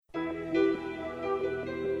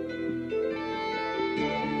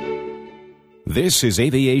This is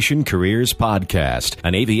Aviation Careers Podcast,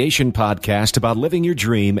 an aviation podcast about living your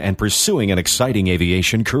dream and pursuing an exciting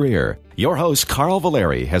aviation career. Your host, Carl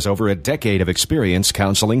Valeri, has over a decade of experience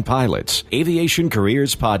counseling pilots. Aviation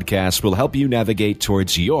Careers Podcast will help you navigate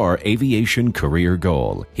towards your aviation career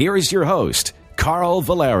goal. Here is your host, Carl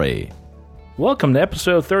Valeri. Welcome to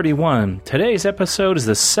episode 31. Today's episode is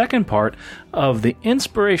the second part of the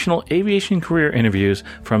inspirational aviation career interviews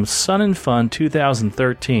from Sun & Fun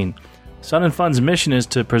 2013. Sun & Fun's mission is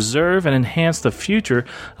to preserve and enhance the future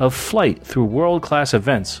of flight through world-class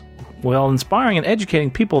events, while inspiring and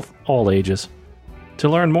educating people of all ages. To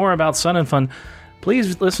learn more about Sun & Fun,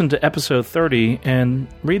 please listen to episode 30 and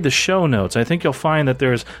read the show notes. I think you'll find that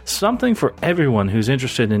there's something for everyone who's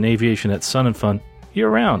interested in aviation at Sun & Fun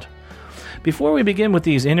year-round. Before we begin with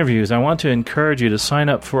these interviews, I want to encourage you to sign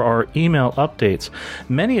up for our email updates.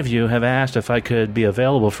 Many of you have asked if I could be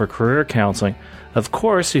available for career counseling. Of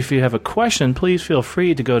course, if you have a question, please feel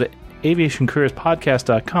free to go to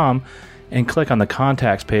aviationcareerspodcast.com and click on the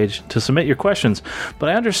contacts page to submit your questions. But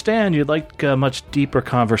I understand you'd like a much deeper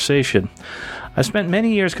conversation. I've spent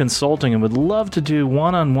many years consulting and would love to do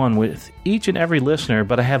one-on-one with each and every listener,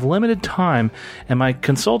 but I have limited time and my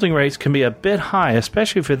consulting rates can be a bit high,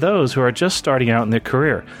 especially for those who are just starting out in their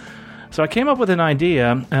career. So I came up with an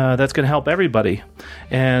idea that's going to help everybody,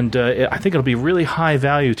 and I think it'll be really high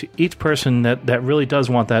value to each person that really does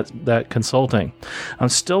want that consulting. I'm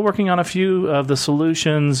still working on a few of the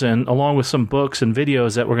solutions, and along with some books and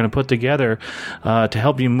videos that we're going to put together to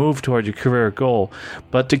help you move toward your career goal.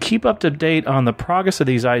 But to keep up to date on the progress of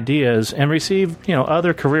these ideas and receive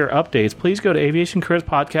other career updates, please go to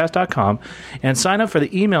aviationcareerspodcast.com and sign up for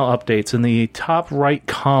the email updates in the top right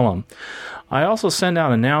column. I also send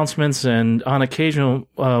out announcements, and on occasion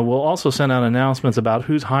we'll also send out announcements about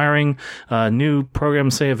who's hiring, new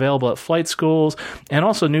programs, say, available at flight schools, and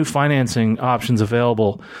also new financing options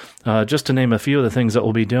available, just to name a few of the things that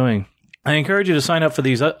we'll be doing. I encourage you to sign up for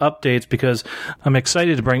these updates because I'm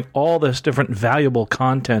excited to bring all this different valuable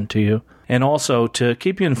content to you, and also to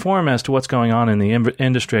keep you informed as to what's going on in the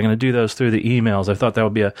industry. I'm going to do those through the emails. I thought that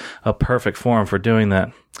would be a perfect forum for doing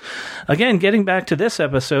that. Again, getting back to this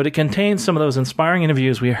episode, it contains some of those inspiring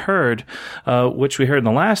interviews we heard, which we heard in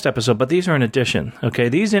the last episode, but these are in addition. Okay,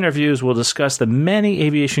 these interviews will discuss the many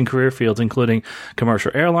aviation career fields, including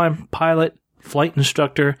commercial airline pilot, flight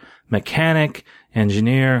instructor, mechanic,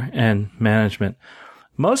 engineer, and management.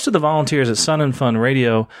 Most of the volunteers at Sun & Fun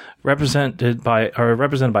Radio are represented by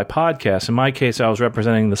podcasts. In my case, I was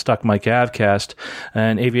representing the Stuck Mike Avcast,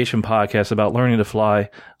 an aviation podcast about learning to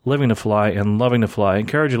fly, living to fly, and loving to fly. I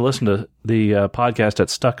encourage you to listen to the podcast at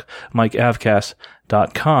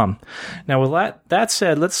stuckmikeavcast.com. Now, with that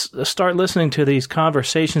said, let's start listening to these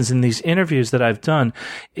conversations and these interviews that I've done.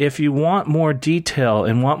 If you want more detail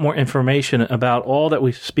and want more information about all that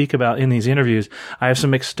we speak about in these interviews, I have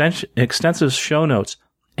some extensive show notes.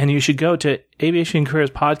 And you should go to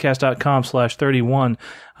aviationcareerspodcast.com/31.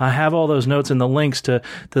 I have all those notes and the links to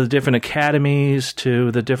the different academies,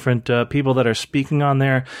 to the different people that are speaking on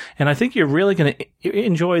there. And I think you're really going to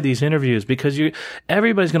enjoy these interviews because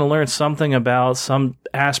everybody's going to learn something about some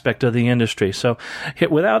aspect of the industry. So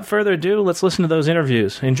without further ado, let's listen to those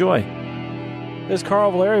interviews. Enjoy. This is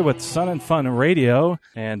Carl Valeri with Sun & Fun Radio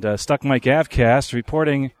and Stuck Mike Avcast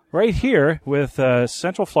reporting right here with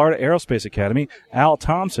Central Florida Aerospace Academy. Al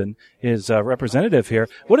Thompson is representative here.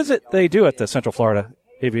 What is it they do at the Central Florida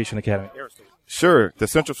Aviation Academy? Sure. The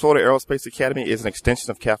Central Florida Aerospace Academy is an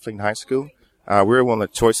extension of Kathleen High School. We're one of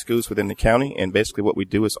the choice schools within the county, and basically what we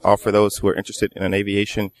do is offer those who are interested in an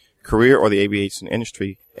aviation career or the aviation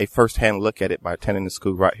industry a first-hand look at it by attending the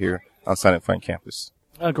school right here on Sun & Fun campus.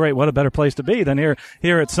 Oh, great. What a better place to be than here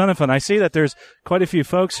at Sun & Fun. I see that there's quite a few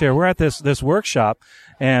folks here. We're at this workshop,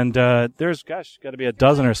 and there's, got to be a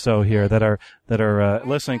dozen or so here that are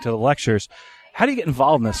listening to the lectures. How do you get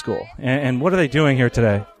involved in this school, and what are they doing here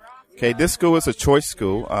today? Okay, this school is a choice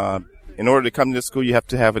school. In order to come to this school, you have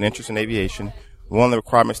to have an interest in aviation. One of the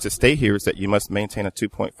requirements to stay here is that you must maintain a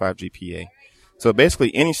 2.5 GPA. So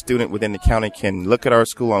basically, any student within the county can look at our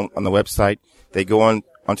school on the website. They go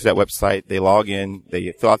onto that website, they log in,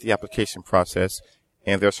 they fill out the application process,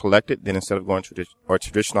 and if they're selected, then instead of going to our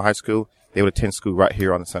traditional high school, they would attend school right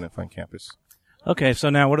here on the Sun & Fun campus. Okay, so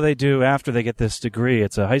now what do they do after they get this degree?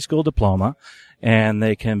 It's a high school diploma, and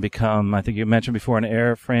they can become, I think you mentioned before, an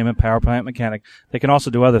airframe and power plant mechanic. They can also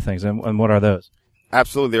do other things, and what are those?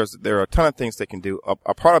 Absolutely. There are a ton of things they can do.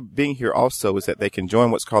 A part of being here also is that they can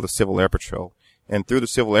join what's called the Civil Air Patrol. And through the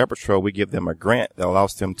Civil Air Patrol, we give them a grant that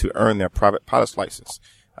allows them to earn their private pilot's license.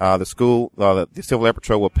 The Civil Air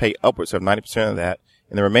Patrol will pay upwards of 90% of that.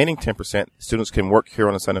 And the remaining 10%, students can work here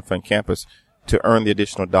on the Sun & Fun campus to earn the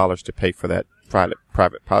additional dollars to pay for that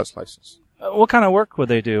private pilot's license. What kind of work would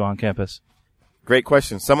they do on campus? Great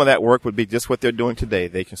question. Some of that work would be just what they're doing today.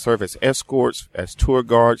 They can serve as escorts, as tour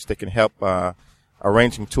guards. They can help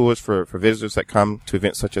arranging tours for visitors that come to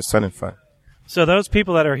events such as Sun and Fun. So those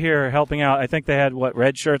people that are here helping out, I think they had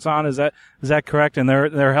red shirts on. Is that correct? And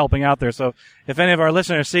they're helping out there. So if any of our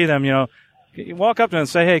listeners see them, walk up to them and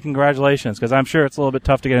say, "Hey, congratulations," because I'm sure it's a little bit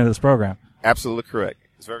tough to get into this program. Absolutely correct.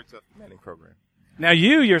 It's a very tough demanding program. Now,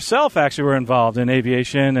 you yourself actually were involved in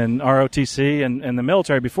aviation and ROTC and the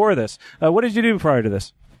military before this. What did you do prior to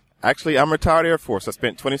this? Actually, I'm retired Air Force. I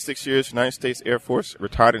spent 26 years United States Air Force,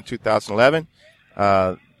 retired in 2011.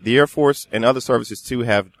 The Air Force and other services, too,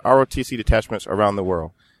 have ROTC detachments around the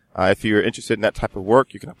world. If you're interested in that type of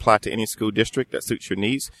work, you can apply to any school district that suits your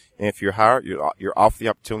needs. And if you're hired, you're offered the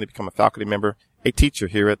opportunity to become a faculty member, a teacher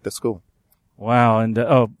here at the school. Wow. And,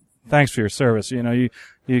 thanks for your service.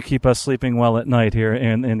 You keep us sleeping well at night here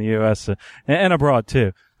in the U.S. And abroad,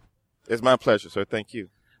 too. It's my pleasure, sir. Thank you.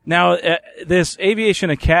 Now, this Aviation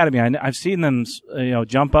Academy, I've seen them,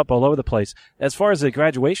 jump up all over the place. As far as the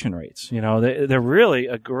graduation rates, they're really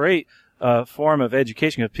a great form of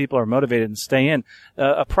education if people are motivated and stay in.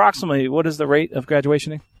 Approximately, what is the rate of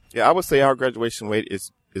graduationing? Yeah, I would say our graduation rate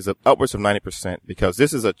is upwards of 90% because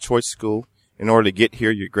this is a choice school. In order to get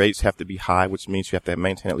here, your grades have to be high, which means you have to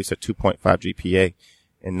maintain at least a 2.5 GPA.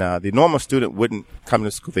 And the normal student wouldn't come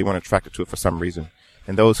to school if they weren't attracted to it for some reason.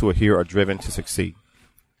 And those who are here are driven to succeed.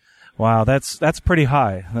 Wow, that's pretty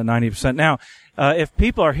high, the 90%. Now, if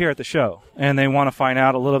people are here at the show and they want to find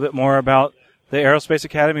out a little bit more about the Aerospace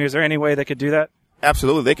Academy, is there any way they could do that?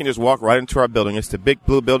 Absolutely. They can just walk right into our building. It's the big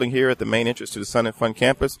blue building here at the main entrance to the Sun and Fun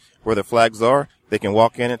campus where the flags are. They can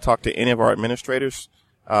walk in and talk to any of our administrators,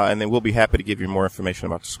 and then we'll be happy to give you more information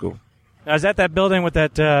about the school. Now, is that building with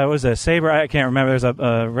that, was it a Sabre? I can't remember. There's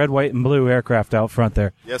a red, white, and blue aircraft out front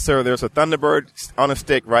there. Yes, sir. There's a Thunderbird on a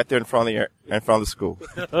stick right there in front of the school.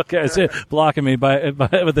 Okay, it's blocking me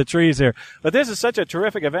with the trees here. But this is such a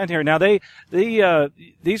terrific event here. Now,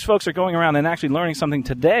 these folks are going around and actually learning something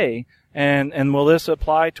today, and will this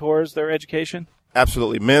apply towards their education?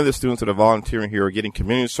 Absolutely. Many of the students that are volunteering here are getting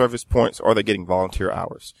community service points or they're getting volunteer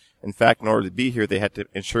hours. In fact, in order to be here, they had to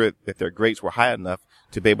ensure that their grades were high enough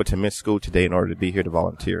to be able to miss school today in order to be here to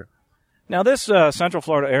volunteer. Now, this Central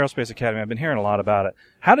Florida Aerospace Academy, I've been hearing a lot about it.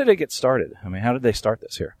 How did it get started? How did they start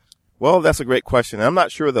this here? Well, that's a great question. I'm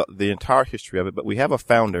not sure the entire history of it, but we have a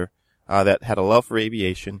founder that had a love for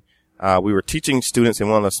aviation. We were teaching students in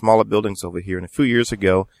one of the smaller buildings over here, and a few years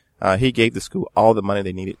ago, he gave the school all the money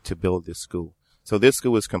they needed to build this school. So this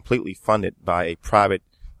school is completely funded by a private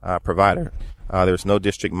provider. There's no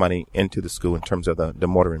district money into the school in terms of the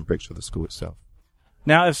mortar and bricks of the school itself.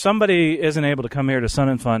 Now, if somebody isn't able to come here to Sun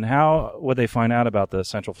and Fun, how would they find out about the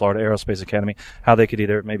Central Florida Aerospace Academy? How they could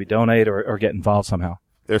either maybe donate or get involved somehow?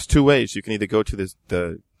 There's two ways. You can either go to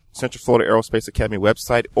the Central Florida Aerospace Academy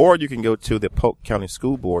website, or you can go to the Polk County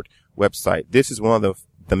School Board website. This is one of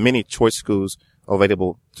the many choice schools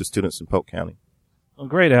available to students in Polk County. Well,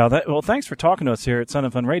 great, Al. Well, thanks for talking to us here at Sun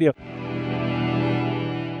and Fun Radio.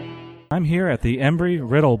 I'm here at the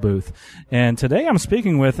Embry-Riddle booth, and today I'm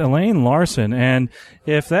speaking with Elaine Larson, and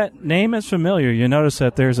if that name is familiar, you notice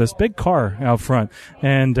that there's this big car out front,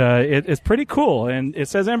 and it's pretty cool, and it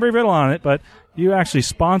says Embry-Riddle on it, but you actually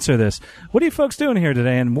sponsor this. What are you folks doing here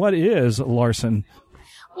today, and what is Larson?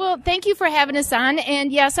 Well, thank you for having us on. And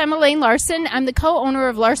yes, I'm Elaine Larson. I'm the co-owner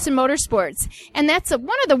of Larson Motorsports. And that's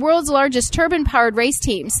one of the world's largest turbine-powered race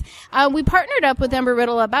teams. We partnered up with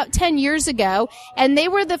Embry-Riddle about 10 years ago, and they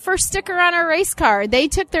were the first sticker on our race car. They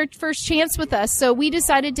took their first chance with us, so we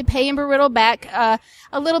decided to pay Embry-Riddle back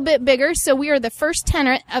a little bit bigger. So we are the first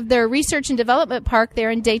tenant of their research and development park there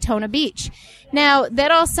in Daytona Beach. Now,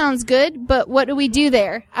 that all sounds good, but what do we do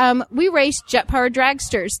there? We race jet-powered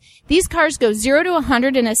dragsters. These cars go 0 to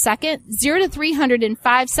 100 in a second, 0 to 300 in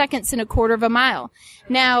 5 seconds and a quarter of a mile.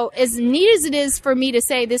 Now, as neat as it is for me to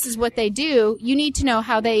say this is what they do, you need to know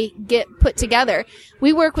how they get put together.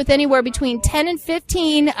 We work with anywhere between 10 and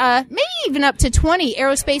 15, maybe even up to 20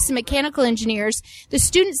 aerospace and mechanical engineers, the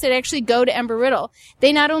students that actually go to Embry-Riddle.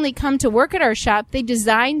 They not only come to work at our shop, they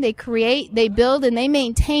design, they create, they build, and they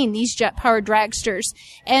maintain these jet-powered dragsters.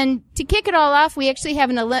 And to kick it all off, we actually have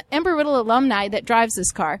an Embry-Riddle alumni that drives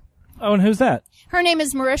this car. Oh, and who's that? Her name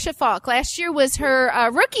is Marisha Falk. Last year was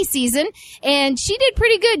her rookie season, and she did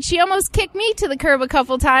pretty good. She almost kicked me to the curb a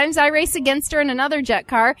couple times. I raced against her in another jet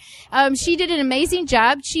car. She did an amazing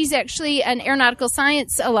job. She's actually an aeronautical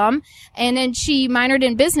science alum, and then she minored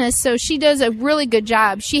in business, so she does a really good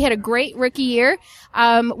job. She had a great rookie year.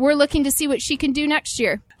 We're looking to see what she can do next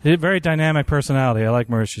year. Very dynamic personality. I like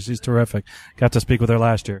Marisha. She's terrific. Got to speak with her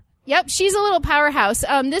last year. Yep, she's a little powerhouse.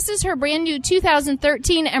 This is her brand new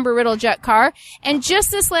 2013 Embry-Riddle jet car. And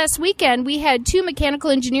just this last weekend, we had 2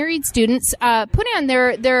 mechanical engineering students put on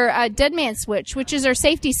their dead man switch, which is our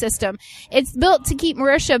safety system. It's built to keep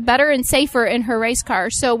Marisha better and safer in her race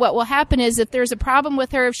car. So what will happen is if there's a problem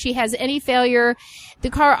with her, if she has any failure,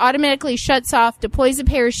 the car automatically shuts off, deploys a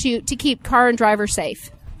parachute to keep car and driver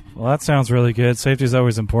safe. Well, that sounds really good. Safety is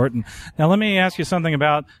always important. Now, let me ask you something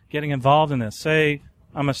about getting involved in this. Say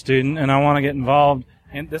I'm a student and I want to get involved,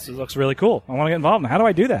 and this looks really cool. I want to get involved. How do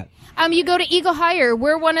I do that? You go to Eagle Hire.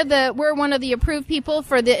 We're one of the approved people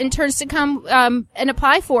for the interns to come and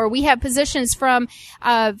apply for. We have positions from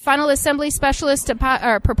final assembly specialist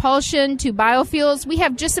to propulsion to biofuels. We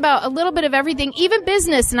have just about a little bit of everything, even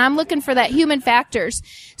business, and I'm looking for that human factors.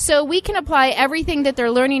 So we can apply everything that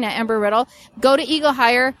they're learning at Embry-Riddle. Go to Eagle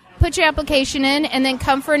Hire, put your application in, and then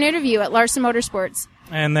come for an interview at Larson Motorsports.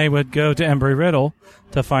 And they would go to Embry-Riddle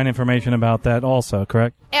to find information about that also,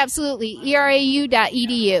 correct? Absolutely.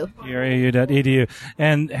 ERAU.edu. ERAU.edu.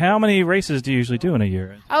 And how many races do you usually do in a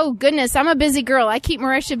year? Oh, goodness. I'm a busy girl. I keep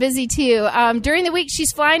Marisha busy, too. During the week,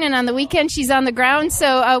 she's flying, and on the weekend, she's on the ground.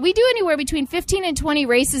 So we do anywhere between 15 and 20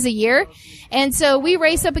 races a year. And so we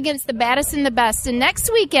race up against the baddest and the best. And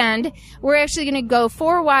next weekend, we're actually going to go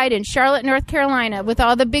 4 wide in Charlotte, North Carolina with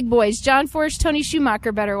all the big boys. John Force, Tony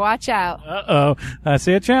Schumacher, better watch out. Uh-oh. I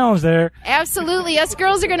see a challenge there. Absolutely. Us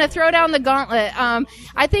girls are going to throw down the gauntlet.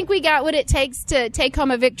 I think we got what it takes to take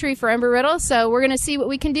home a victory for Embry-Riddle, so we're going to see what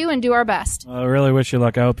we can do and do our best. I really wish you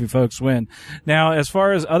luck. I hope you folks win. Now, as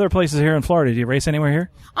far as other places here in Florida, do you race anywhere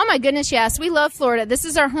here? Oh, my goodness, yes. We love Florida. This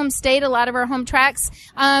is our home state, a lot of our home tracks.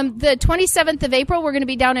 The 27th of April, we're going to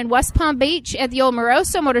be down in West Palm Beach at the old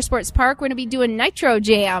Moroso Motorsports Park. We're going to be doing Nitro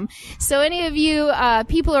Jam. So any of you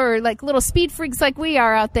people who are like little speed freaks like we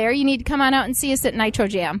are out there, you need to come on out and see us at Nitro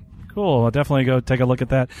Jam. Cool. I'll definitely go take a look at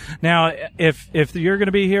that. Now, if you're going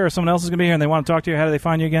to be here or someone else is going to be here and they want to talk to you, how do they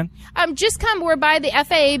find you again? Just come. We're by the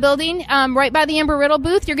FAA building, right by the Embry-Riddle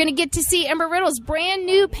booth. You're going to get to see Embry-Riddle's brand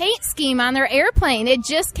new paint scheme on their airplane. It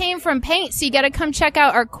just came from paint, so you got to come check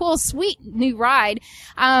out our cool, sweet new ride.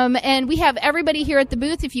 And we have everybody here at the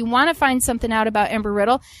booth. If you want to find something out about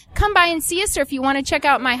Embry-Riddle, come by and see us. Or if you want to check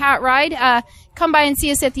out my hot ride, come by and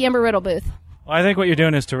see us at the Embry-Riddle booth. Well, I think what you're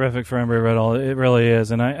doing is terrific for Embry-Riddle. It really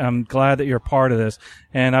is, and I'm glad that you're part of this.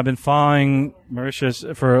 And I've been following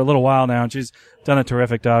Marisha for a little while now, and she's done a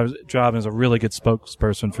terrific job and is a really good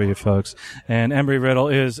spokesperson for you folks. And Embry-Riddle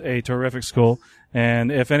is a terrific school.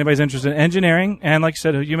 And if anybody's interested in engineering and, like you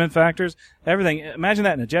said, human factors, everything, imagine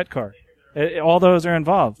that in a jet car. All those are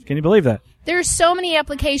involved. Can you believe that? There's so many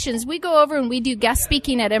applications. We go over and we do guest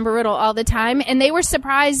speaking at Embry-Riddle all the time, and they were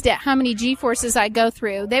surprised at how many G-forces I go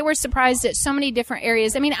through. They were surprised at so many different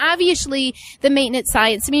areas. I mean, obviously, the maintenance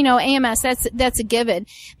science, AMS, that's a given.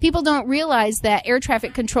 People don't realize that air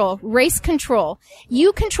traffic control, race control,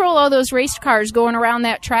 you control all those race cars going around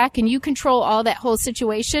that track, and you control all that whole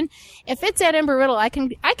situation. If it's at Embry-Riddle, I can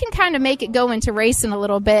kind of make it go into racing a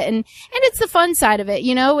little bit, and it's the fun side of it.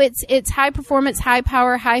 It's high performance, high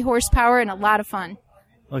power, high horsepower, and a lot of fun.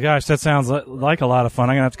 Well, gosh, that sounds like a lot of fun.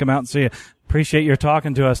 I'm going to have to come out and see you. Appreciate your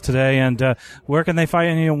talking to us today. And where can they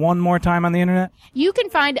find you one more time on the Internet? You can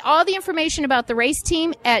find all the information about the race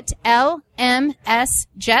team at lmsjets.com.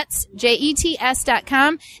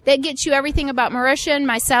 That gets you everything about Marisha and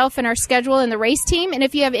myself and our schedule and the race team. And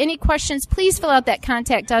if you have any questions, please fill out that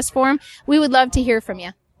Contact Us form. We would love to hear from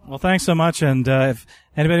you. Well, thanks so much. And if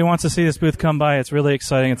anybody wants to see this booth, come by. It's really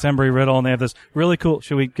exciting. It's Embry-Riddle, and they have this really cool.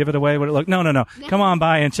 Should we give it away? What it look? No. Come on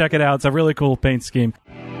by and check it out. It's a really cool paint scheme.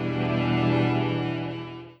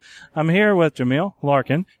 I'm here with Jamil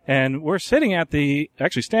Larkin, and we're standing at the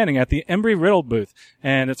Embry-Riddle booth,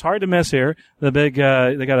 and it's hard to miss here. The big,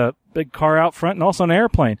 they got a big car out front and also an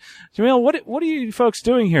airplane. Jamil, what are you folks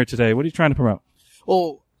doing here today? What are you trying to promote?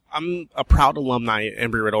 Well, I'm a proud alumni at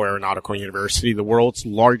Embry-Riddle Aeronautical University, the world's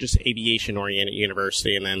largest aviation-oriented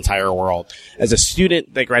university in the entire world. As a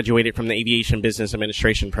student that graduated from the Aviation Business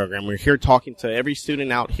Administration program, we're here talking to every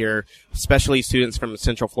student out here, especially students from the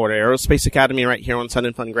Central Florida Aerospace Academy right here on Sun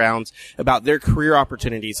and Fun grounds, about their career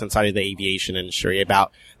opportunities inside of the aviation industry,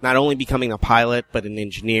 about not only becoming a pilot, but an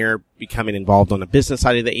engineer, becoming involved on the business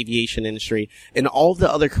side of the aviation industry, and all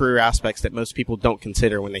the other career aspects that most people don't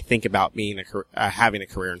consider when they think about being having a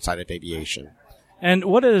career inside of aviation. And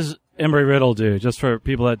what does Embry-Riddle do? Just for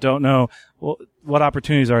people that don't know, what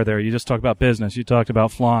opportunities are there? You just talked about business. You talked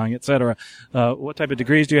about flying, et cetera. What type of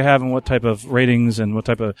degrees do you have, and what type of ratings and what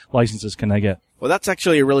type of licenses can they get? Well, that's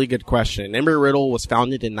actually a really good question. Embry-Riddle was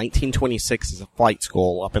founded in 1926 as a flight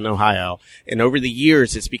school up in Ohio, and over the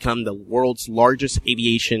years, it's become the world's largest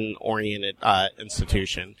aviation-oriented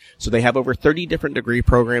institution. So they have over 30 different degree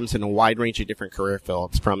programs in a wide range of different career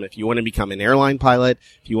fields, from if you want to become an airline pilot,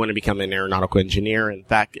 if you want to become an aeronautical engineer. In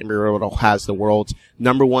fact, Embry-Riddle has the world's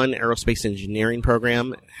 #1 aerospace engineering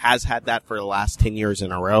program, has had that for the last 10 years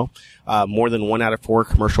in a row. More than 1 out of 4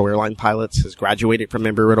 commercial airline pilots has graduated from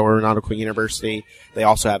Embry-Riddle Aeronautical University. They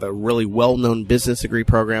also have a really well-known business degree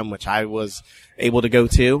program, which I was able to go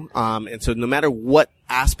to. And so no matter what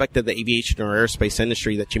aspect of the aviation or aerospace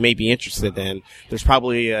industry that you may be interested in, there's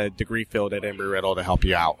probably a degree field at Embry-Riddle to help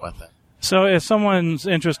you out with it. So if someone's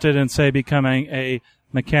interested in, say, becoming a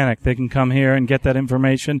mechanic, they can come here and get that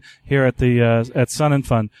information here at the at Sun and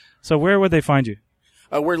Fun. So where would they find you?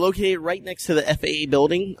 We're located right next to the FAA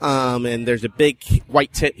building, and there's a big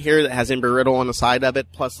white tent here that has Embry-Riddle on the side of it,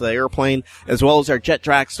 plus the airplane, as well as our jet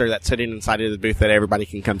dragster that's sitting inside of the booth that everybody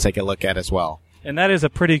can come take a look at as well. And that is a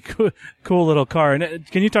pretty cool little car. And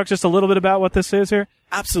can you talk just a little bit about what this is here?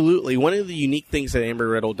 Absolutely. One of the unique things that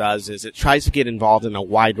Embry-Riddle does is it tries to get involved in a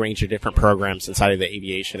wide range of different programs inside of the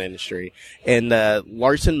aviation industry. And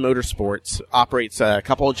Larson Motorsports operates a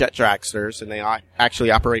couple of jet dragsters, and they actually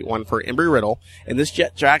operate one for Embry-Riddle. And this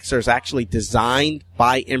jet dragster is actually designed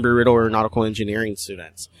by Embry-Riddle aeronautical engineering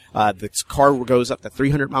students. This car goes up to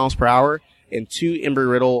 300 miles per hour, and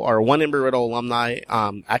one Embry-Riddle alumni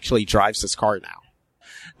actually drives this car now.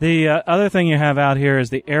 The other thing you have out here is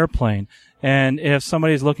the airplane. And if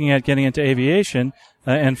somebody's looking at getting into aviation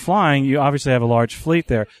and flying, you obviously have a large fleet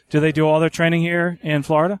there. Do they do all their training here in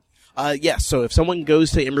Florida? Yes. So if someone goes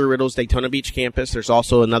to Embry-Riddle's Daytona Beach campus, there's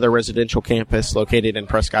also another residential campus located in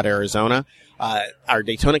Prescott, Arizona. Our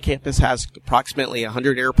Daytona campus has approximately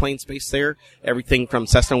 100 airplanes based there, everything from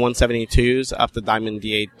Cessna 172s up to Diamond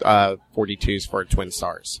DA-42s for Twin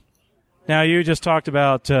Stars. Now, you just talked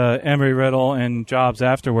about Embry-Riddle and jobs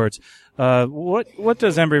afterwards. What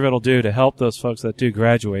does Embry-Riddle do to help those folks that do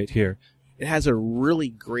graduate here? It has a really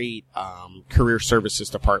great career services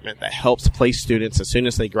department that helps place students as soon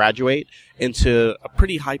as they graduate into a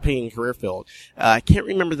pretty high-paying career field. I can't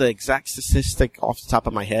remember the exact statistic off the top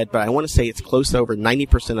of my head, but I want to say it's close to over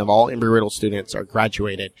 90% of all Embry-Riddle students are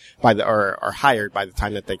graduated are hired by the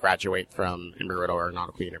time that they graduate from Embry-Riddle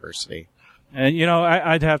Aeronautical University. And,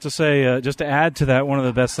 I'd have to say, just to add to that, one of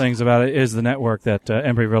the best things about it is the network that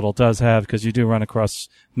Embry-Riddle does have, because you do run across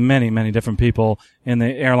many, many different people in the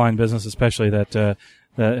airline business, especially that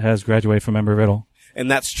has graduated from Embry-Riddle.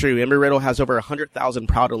 And that's true. Embry-Riddle has over 100,000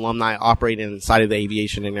 proud alumni operating inside of the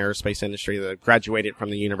aviation and aerospace industry that have graduated from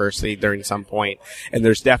the university during some point. And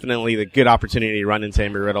there's definitely the good opportunity to run into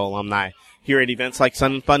Embry-Riddle alumni here at events like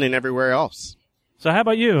Sun and Fun and everywhere else. So how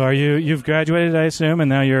about you? You've graduated, I assume, and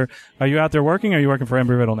now are you out there working, or are you working for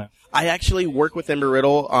Embry-Riddle now? I actually work with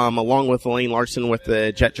Embry-Riddle, along with Elaine Larson with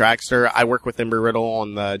the Jet Dragster. I work with Embry-Riddle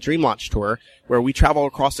on the Dream Launch Tour, where we travel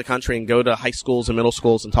across the country and go to high schools and middle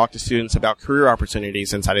schools and talk to students about career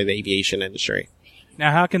opportunities inside of the aviation industry.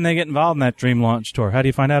 Now, how can they get involved in that Dream Launch Tour? How do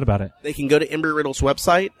you find out about it? They can go to Embry-Riddle's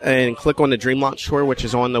website and click on the Dream Launch Tour, which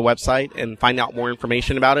is on the website, and find out more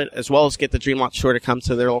information about it, as well as get the Dream Launch Tour to come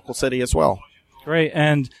to their local city as well. Great.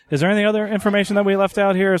 And is there any other information that we left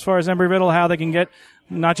out here as far as Embry-Riddle, how they can get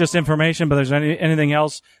not just information, but there's anything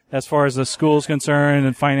else as far as the school's concerned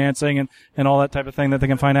and financing and all that type of thing that they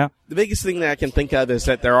can find out? The biggest thing that I can think of is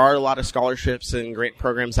that there are a lot of scholarships and grant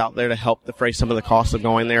programs out there to help defray some of the costs of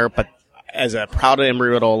going there, but as a proud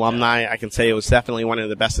Embry-Riddle alumni, I can say it was definitely one of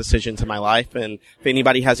the best decisions in my life. And if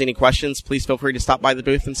anybody has any questions, please feel free to stop by the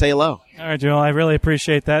booth and say hello. All right, Joel, I really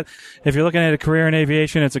appreciate that. If you're looking at a career in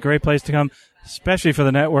aviation, it's a great place to come, especially for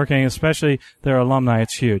the networking, especially their alumni.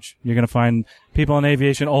 It's huge. You're going to find people in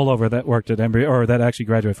aviation all over that worked at Embry, or that actually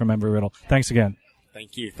graduated from Embry-Riddle. Thanks again.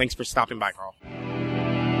 Thank you. Thanks for stopping by, Carl.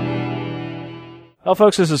 Well,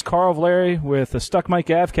 folks, this is Carl Valeri with the Stuck Mike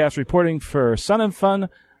Avcast reporting for Sun and Fun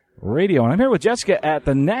Radio. And I'm here with Jessica at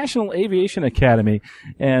the National Aviation Academy,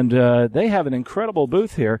 and they have an incredible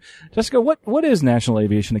booth here. Jessica, what is National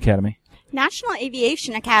Aviation Academy? National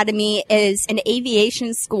Aviation Academy is an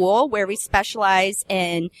aviation school where we specialize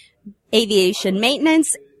in aviation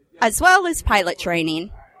maintenance as well as pilot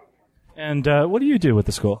training. And what do you do with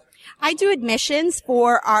the school? I do admissions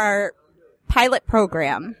for our pilot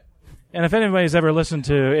program. And if anybody's ever listened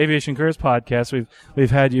to Aviation Careers podcast,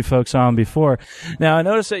 we've had you folks on before. Now, I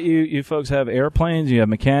noticed that you folks have airplanes, you have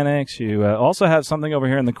mechanics, you also have something over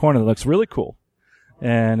here in the corner that looks really cool.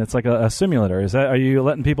 And it's like a simulator. Are you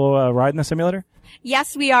letting people ride in the simulator?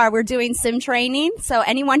 Yes, we are. We're doing sim training, so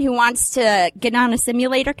anyone who wants to get on a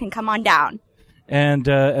simulator can come on down. And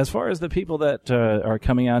as far as the people that are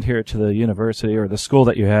coming out here to the university or the school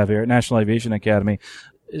that you have here at National Aviation Academy,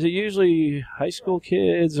 is it usually high school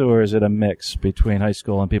kids, or is it a mix between high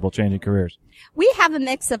school and people changing careers? We have a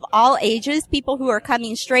mix of all ages, people who are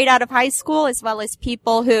coming straight out of high school, as well as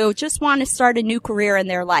people who just want to start a new career in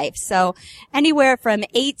their life. So anywhere from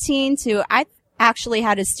 18 to, I actually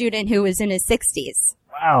had a student who was in his 60s.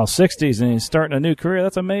 Wow, 60s, and he's starting a new career.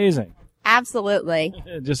 That's amazing. Absolutely.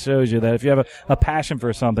 It just shows you that if you have a passion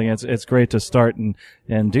for something, it's great to start and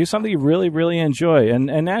do something you really, really enjoy. And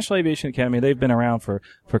National Aviation Academy, they've been around for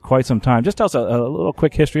quite some time. Just tell us a little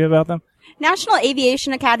quick history about them. National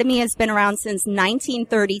Aviation Academy has been around since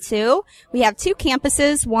 1932. We have 2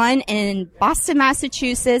 campuses, one in Boston,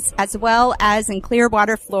 Massachusetts, as well as in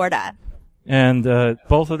Clearwater, Florida. And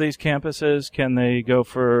both of these campuses, can they go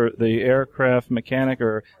for the aircraft mechanic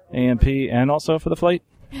or A&P and also for the flight?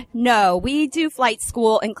 No, we do flight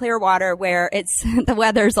school in Clearwater where the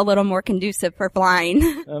weather's a little more conducive for flying.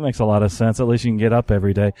 That makes a lot of sense. At least you can get up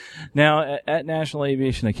every day. Now, at National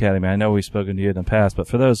Aviation Academy, I know we've spoken to you in the past, but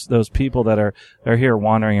for those people that are here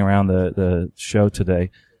wandering around the show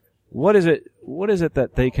today, what is it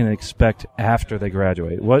that they can expect after they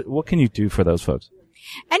graduate? What can you do for those folks?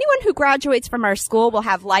 Anyone who graduates from our school will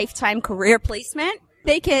have lifetime career placement.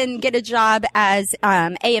 They can get a job as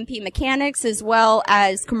A&P mechanics as well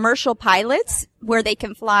as commercial pilots where they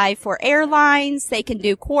can fly for airlines. They can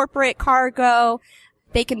do corporate cargo.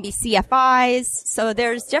 They can be CFIs. So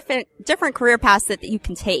there's different career paths that you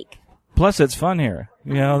can take. Plus, it's fun here.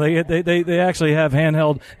 You know, they actually have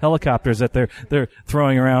handheld helicopters that they're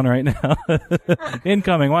throwing around right now.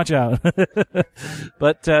 Incoming, watch out.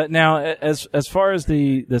 But now, as far as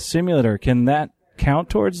the simulator, can that count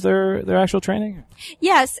towards their actual training?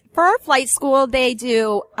 Yes. For our flight school, they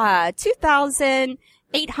do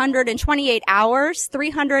 2,828 hours,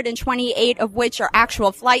 328 of which are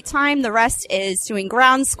actual flight time. The rest is doing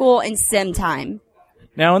ground school and sim time.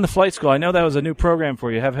 Now, in the flight school, I know that was a new program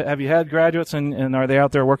for you. Have you had graduates, and are they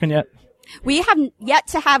out there working yet? We have yet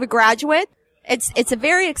to have a graduate. It's a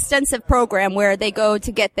very extensive program where they go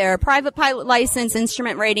to get their private pilot license,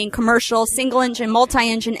 instrument rating, commercial, single engine,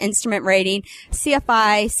 multi-engine instrument rating,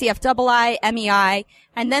 CFI, CFII, MEI,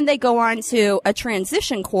 and then they go on to a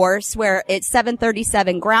transition course where it's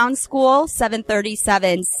 737 ground school,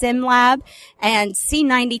 737 sim lab, and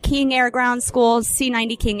C-90 King Air ground school,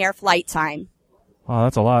 C-90 King Air flight time. Wow,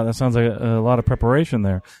 that's a lot. That sounds like a lot of preparation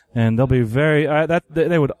there, and they'll be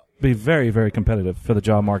they would be very, very competitive for the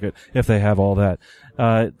job market if they have all that.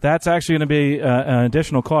 That's actually going to be an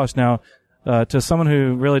additional cost. Now, to someone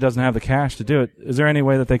who really doesn't have the cash to do it, is there any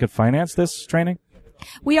way that they could finance this training?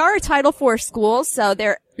 We are a Title IV school, so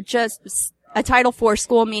they're just a Title IV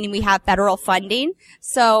school, meaning we have federal funding.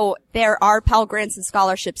 So there are Pell Grants and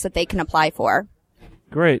scholarships that they can apply for.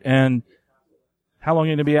 Great. And how long are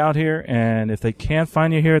you going to be out here? And if they can't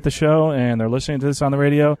find you here at the show and they're listening to this on the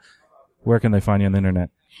radio, where can they find you on the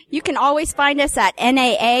internet? You can always find us at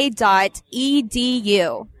naa.edu.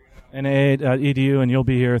 naa.edu, and you'll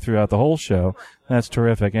be here throughout the whole show. That's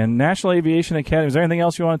terrific. And National Aviation Academy, is there anything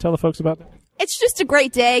else you want to tell the folks about that? It's just a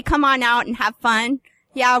great day. Come on out and have fun.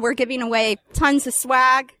 Yeah, we're giving away tons of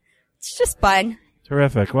swag. It's just fun.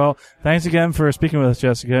 Terrific. Well, thanks again for speaking with us,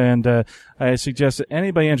 Jessica. And I suggest that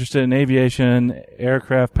anybody interested in aviation,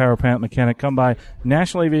 aircraft, power plant mechanic, come by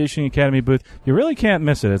National Aviation Academy booth. You really can't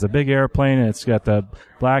miss it. It's a big airplane. It's got the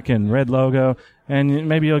black and red logo. And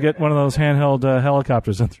maybe you'll get one of those handheld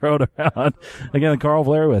helicopters and throw it around. Again, Carl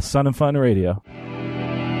Valeri with Sun and Fun Radio.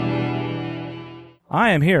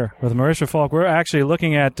 I am here with Marisha Falk. We're actually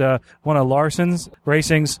looking at one of Larson's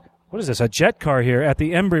Racing's, what is this, a jet car here at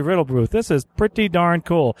the Embry-Riddle booth. This is pretty darn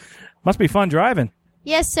cool. Must be fun driving.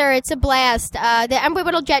 Yes, sir. It's a blast. The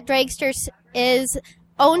Embry-Riddle Jet Dragster is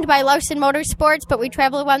owned by Larson Motorsports, but we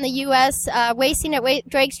travel around the U.S. Racing at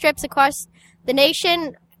drag strips across the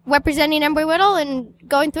nation, representing Embry-Riddle and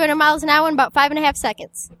going 300 miles an hour in about 5.5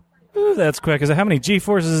 seconds. Ooh, that's quick. How many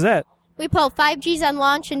G-forces is that? We pull 5 Gs on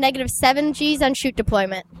launch and negative 7 Gs on shoot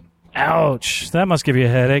deployment. Ouch. That must give you a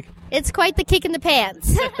headache. It's quite the kick in the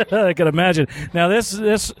pants. I can imagine. Now,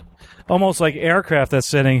 this almost like aircraft that's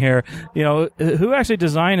sitting here, you know, who actually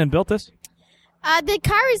designed and built this? The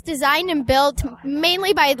car is designed and built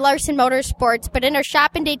mainly by Larson Motorsports, but in our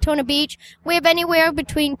shop in Daytona Beach, we have anywhere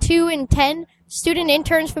between 2 and 10 student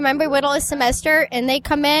interns from Embry-Riddle a semester, and they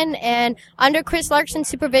come in and under Chris Larkson's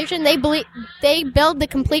supervision, they build the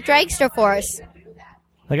complete dragster for us.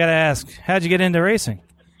 I got to ask, how'd you get into racing?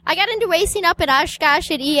 I got into racing up at Oshkosh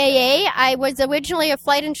at EAA. I was originally a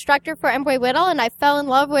flight instructor for Embry-Riddle, and I fell in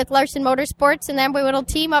love with Larson Motorsports and the Embry-Riddle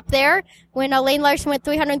team up there when Lane Larson went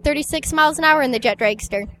 336 miles an hour in the jet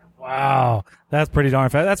dragster. Wow, that's pretty darn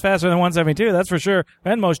fast. That's faster than 172, that's for sure,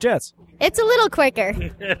 and most jets. It's a little quicker.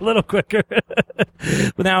 A little quicker.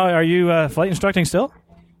 But now, are you flight instructing still?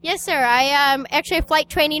 Yes, sir. I am actually a flight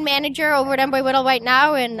training manager over at Embry-Riddle right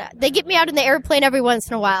now, and they get me out in the airplane every once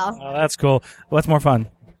in a while. Oh, that's cool. What's more fun?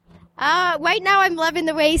 Right now I'm loving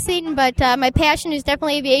the racing, but my passion is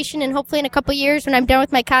definitely aviation, and hopefully in a couple years when I'm done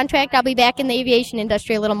with my contract, I'll be back in the aviation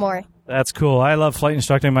industry a little more. That's cool. I love flight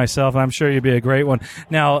instructing myself, and I'm sure you'd be a great one.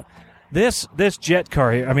 Now, this jet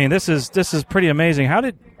car, I mean, this is pretty amazing.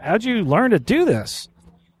 How'd you learn to do this?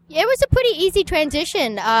 It was a pretty easy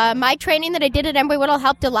transition. My training that I did at Embry-Riddle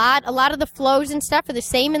helped a lot. A lot of the flows and stuff are the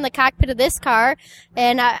same in the cockpit of this car.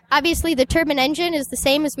 And obviously the turbine engine is the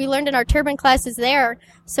same as we learned in our turbine classes there.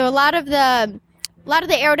 So a lot of the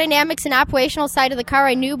aerodynamics and operational side of the car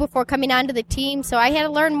I knew before coming onto the team. So I had to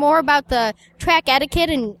learn more about the track etiquette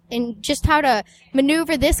and just how to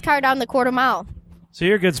maneuver this car down the quarter mile. So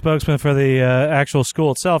you're a good spokesman for the actual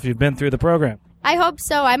school itself. You've been through the program. I hope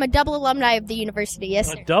so. I'm a double alumni of the university, yes,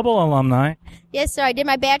 sir. A double alumni? Yes, sir. I did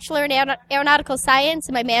my bachelor in aeronautical science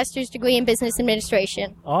and my master's degree in business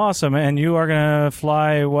administration. Awesome. And you are going to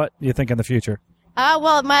fly what you think in the future?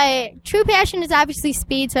 Well, my true passion is obviously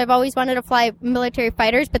speed, so I've always wanted to fly military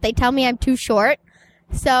fighters, but they tell me I'm too short.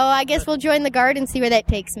 So I guess we'll join the Guard and see where that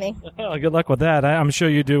takes me. Well, good luck with that. I'm sure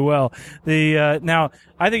you do well. Now,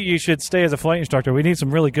 I think you should stay as a flight instructor. We need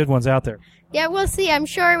some really good ones out there. Yeah, we'll see. I'm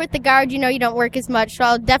sure with the Guard, you don't work as much, so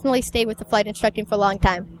I'll definitely stay with the flight instructing for a long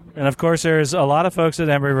time. And, of course, there's a lot of folks at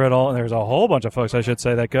Embry-Riddle, and there's a whole bunch of folks, I should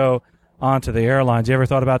say, that go onto the airlines. You ever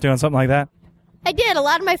thought about doing something like that? I did. A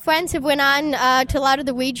lot of my friends have went on to a lot of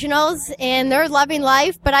the regionals, and they're loving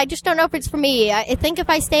life, but I just don't know if it's for me. I think if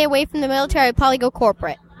I stay away from the military, I'd probably go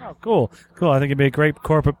corporate. Oh, cool. I think you'd be a great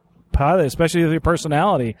corporate pilot, especially with your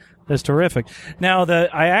personality. That's terrific. Now,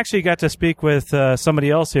 I actually got to speak with somebody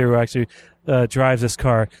else here who actually drives this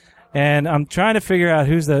car, and I'm trying to figure out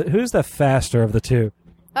who's the faster of the two.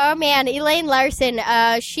 Oh, man, Elaine Larson.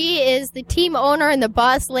 She is the team owner and the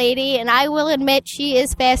boss lady, and I will admit she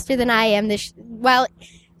is faster than I am.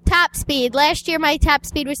 Top speed. Last year my top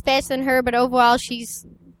speed was faster than her, but overall she's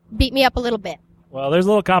beat me up a little bit. Well, there's a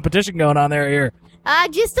little competition going on there here.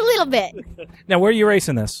 Just a little bit. Now, where are you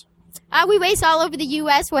racing this? We race all over the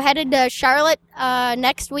U.S. We're headed to Charlotte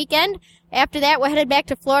next weekend. After that, we're headed back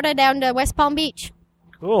to Florida down to West Palm Beach.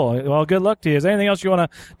 Cool. Well, good luck to you. Is there anything else you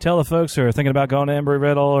want to tell the folks who are thinking about going to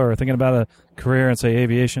Embry-Riddle or thinking about a career in, say,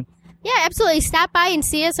 aviation? Yeah, absolutely. Stop by and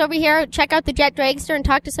see us over here. Check out the Jet Dragster and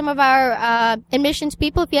talk to some of our admissions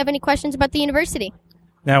people if you have any questions about the university.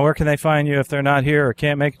 Now, where can they find you if they're not here or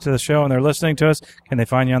can't make it to the show and they're listening to us? Can they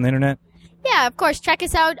find you on the internet? Yeah, of course. Check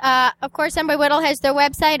us out. Of course, Embry-Riddle has their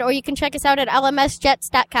website, or you can check us out at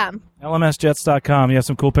lmsjets.com. lmsjets.com. You have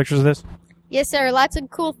some cool pictures of this? Yes, sir. Lots of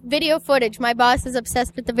cool video footage. My boss is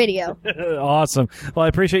obsessed with the video. Awesome. Well, I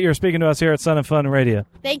appreciate your speaking to us here at Sun and Fun Radio.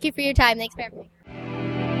 Thank you for your time. Thanks for having me.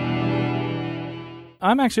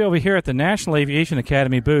 I'm actually over here at the National Aviation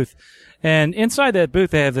Academy booth, and inside that booth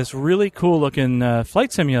they have this really cool-looking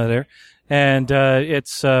flight simulator, and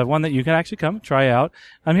it's one that you can actually come try out.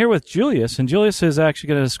 I'm here with Julius, and Julius is actually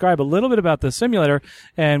going to describe a little bit about the simulator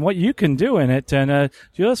and what you can do in it. And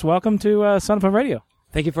Julius, welcome to Sun and Fun Radio.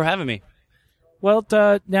 Thank you for having me. Well,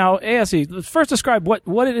 now, ASE, let's first describe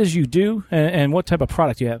what it is you do and what type of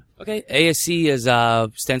product you have. Okay, ASE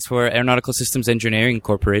stands for Aeronautical Systems Engineering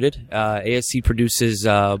Incorporated. ASE produces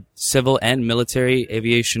civil and military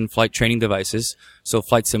aviation flight training devices, so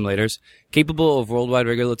flight simulators, capable of worldwide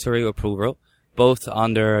regulatory approval, both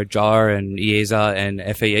under JAR and EASA and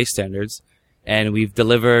FAA standards. And we've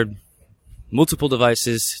delivered multiple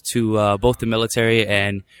devices to both the military,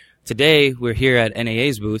 and today we're here at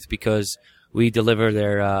NAA's booth because we deliver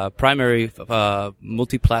their primary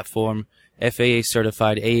multi-platform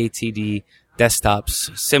FAA-certified AATD desktops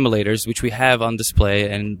simulators, which we have on display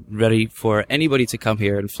and ready for anybody to come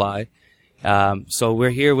here and fly. So we're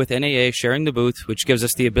here with NAA sharing the booth, which gives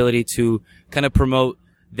us the ability to kind of promote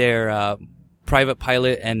their private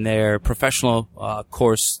pilot and their professional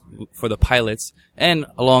course for the pilots and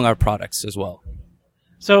along our products as well.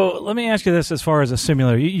 So let me ask you this: as far as a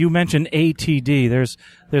simulator, you mentioned ATD.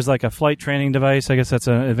 There's like a flight training device. I guess that's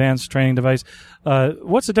an advanced training device.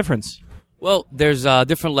 What's the difference? Well, there's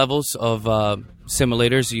different levels of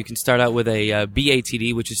simulators. You can start out with a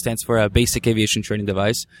BATD, which stands for a Basic Aviation Training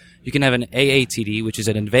Device. You can have an AATD, which is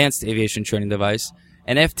an Advanced Aviation Training Device,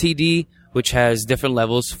 an FTD, which has different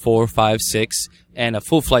levels, 4, 5, 6, and a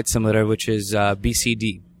full flight simulator, which is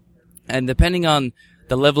BCD. And depending on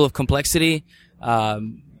the level of complexity,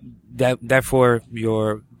 therefore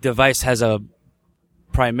your device has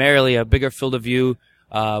primarily a bigger field of view,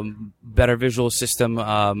 better visual system,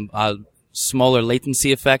 a smaller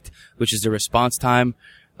latency effect, which is the response time.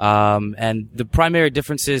 And the primary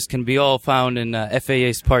differences can be all found in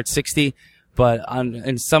FAA's Part 60. But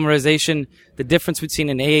in summarization, the difference between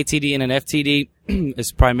an AATD and an FTD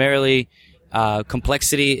is primarily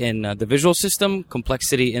complexity in the visual system,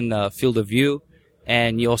 complexity in the field of view,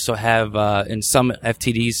 and you also have in some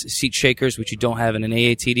FTDs seat shakers, which you don't have in an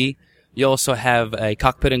AATD. You also have a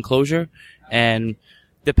cockpit enclosure, and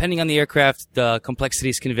depending on the aircraft, the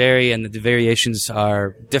complexities can vary, and the variations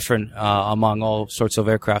are different among all sorts of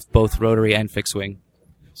aircraft, both rotary and fixed wing.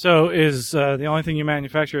 So is the only thing you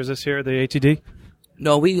manufacture, is this here, the ATD?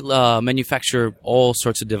 No, we manufacture all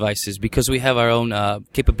sorts of devices. Because we have our own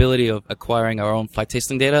capability of acquiring our own flight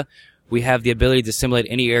testing data, we have the ability to simulate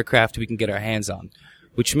any aircraft we can get our hands on,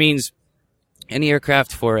 which means any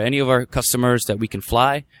aircraft for any of our customers that we can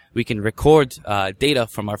fly, we can record data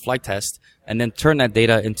from our flight test and then turn that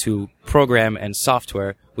data into program and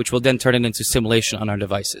software, which will then turn it into simulation on our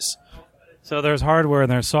devices. So there's hardware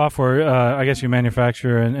and there's software. I guess you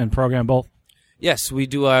manufacture and program both? Yes, we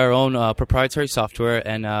do our own proprietary software,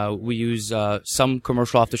 and we use some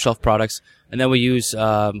commercial off-the-shelf products, and then we use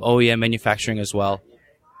OEM manufacturing as well.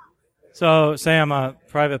 So say I'm a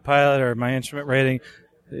private pilot or my instrument rating,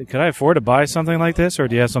 could I afford to buy something like this, or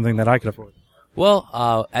do you have something that I could afford?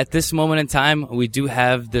 Well, at this moment in time, we do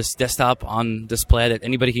have this desktop on display that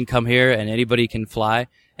anybody can come here and anybody can fly.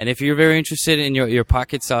 And if you're very interested and your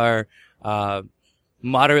pockets are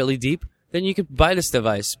moderately deep, then you could buy this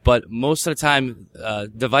device. But most of the time,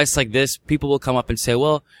 device like this, people will come up and say,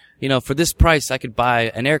 well, for this price, I could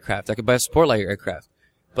buy an aircraft. I could buy a Sportlight aircraft.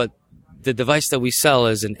 But the device that we sell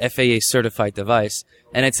is an FAA certified device,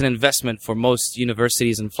 and it's an investment for most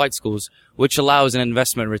universities and flight schools, which allows an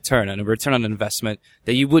investment return and a return on investment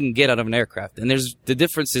that you wouldn't get out of an aircraft. And there's the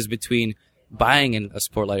differences between buying a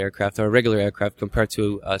Sportlight aircraft or a regular aircraft compared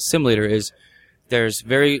to a simulator is there's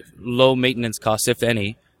very low maintenance costs, if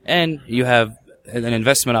any, and you have an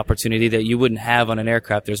investment opportunity that you wouldn't have on an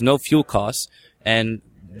aircraft. There's no fuel costs, and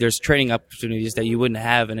there's training opportunities that you wouldn't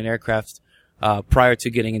have in an aircraft prior to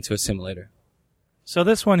getting into a simulator. So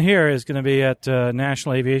this one here is going to be at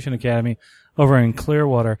National Aviation Academy over in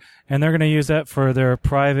Clearwater, and they're going to use that for their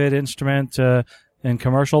private instrument and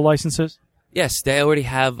commercial licenses? Yes, they already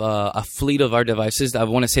have a fleet of our devices. I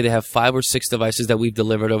want to say they have 5 or 6 devices that we've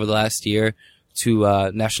delivered over the last year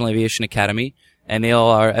to National Aviation Academy, and they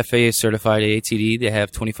all are FAA certified AATD. They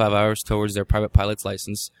have 25 hours towards their private pilot's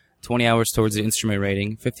license, 20 hours towards the instrument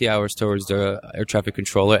rating, 50 hours towards the air traffic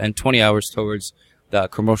controller, and 20 hours towards the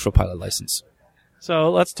commercial pilot license.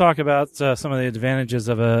 So let's talk about some of the advantages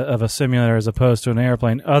of a simulator as opposed to an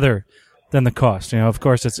airplane, other than the cost. Of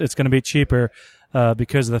course, it's going to be cheaper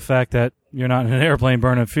because of the fact that you're not in an airplane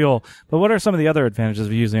burning fuel. But what are some of the other advantages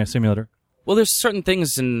of using a simulator? Well, there's certain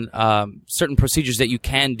things and certain procedures that you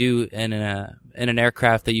can do in an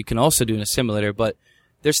aircraft that you can also do in a simulator. But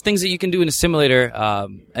there's things that you can do in a simulator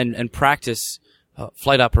and practice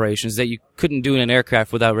flight operations that you couldn't do in an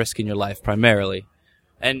aircraft without risking your life primarily.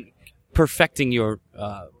 And perfecting your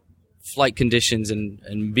flight conditions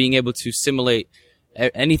and being able to simulate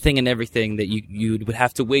anything and everything that you would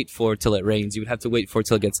have to wait for till it rains. You would have to wait for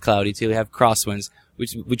till it gets cloudy, till you have crosswinds,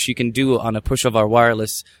 which you can do on a push of our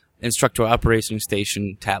wireless instructor operating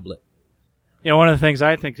station tablet. One of the things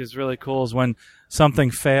I think is really cool is when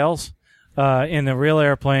something fails. In a real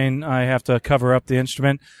airplane, I have to cover up the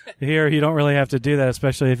instrument. Here, you don't really have to do that,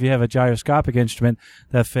 especially if you have a gyroscopic instrument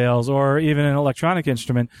that fails, or even an electronic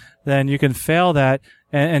instrument. Then you can fail that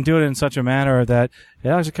and do it in such a manner that it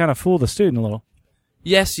actually kind of fool the student a little.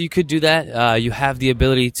 Yes, you could do that. You have the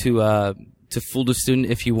ability to fool the student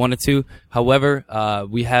if you wanted to. However,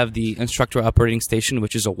 we have the instructor operating station,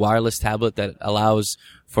 which is a wireless tablet that allows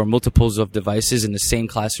for multiples of devices in the same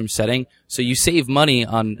classroom setting. So you save money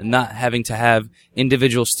on not having to have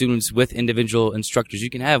individual students with individual instructors. You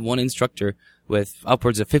can have one instructor with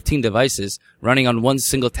upwards of 15 devices running on one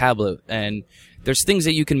single tablet. And there's things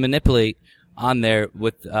that you can manipulate on there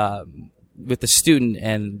with the student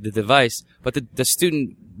and the device, but the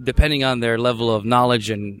student depending on their level of knowledge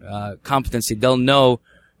and competency, they'll know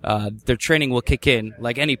their training will kick in,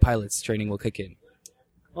 like any pilot's training will kick in.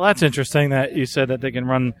 Well, that's interesting that you said that they can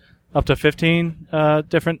run up to 15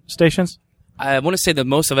 different stations. I want to say the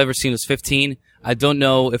most I've ever seen is 15. I don't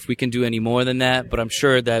know if we can do any more than that, but I'm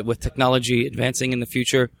sure that with technology advancing in the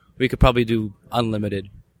future, we could probably do unlimited.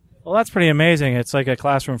 Well, that's pretty amazing. It's like a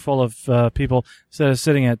classroom full of people instead of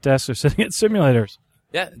sitting at desks or sitting at simulators.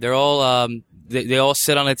 Yeah, they're all they all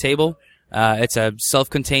sit on a table. It's a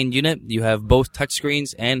self-contained unit. You have both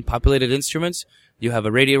touchscreens and populated instruments. You have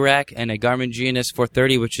a radio rack and a Garmin GNS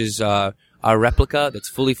 430, which is our replica that's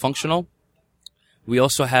fully functional. We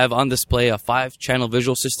also have on display a 5-channel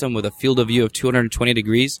visual system with a field of view of 220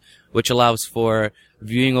 degrees, which allows for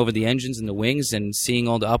viewing over the engines and the wings and seeing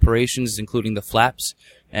all the operations, including the flaps,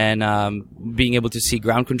 and being able to see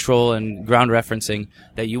ground control and ground referencing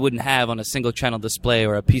that you wouldn't have on a single-channel display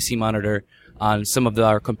or a PC monitor on some of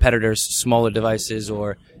our competitors' smaller devices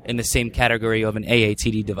or in the same category of an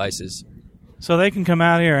AATD devices. So they can come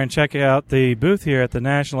out here and check out the booth here at the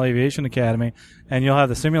National Aviation Academy, and you'll have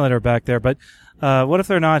the simulator back there. But what if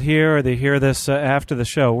they're not here or they hear this after the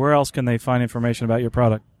show? Where else can they find information about your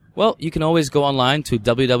product? Well, you can always go online to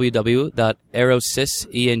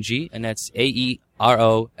www.aerosyseng, and that's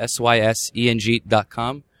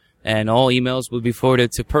AEROSYSENG.com. And all emails will be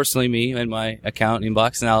forwarded to personally me and my account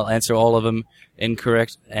inbox, and I'll answer all of them in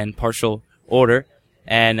correct and partial order.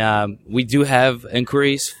 And we do have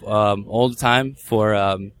inquiries all the time for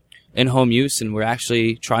in-home use, and we're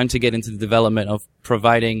actually trying to get into the development of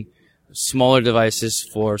providing smaller devices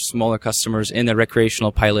for smaller customers in the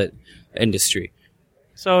recreational pilot industry.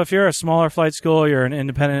 So if you're a smaller flight school, you're an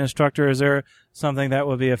independent instructor, is there something that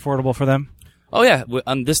would be affordable for them? Oh, yeah.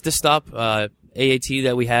 On this desktop AAT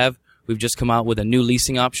that we have, we've just come out with a new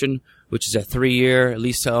leasing option, which is a 3-year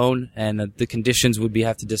lease to own, and the conditions would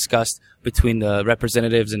have to discuss between the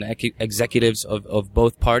representatives and executives of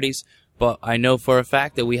both parties. But I know for a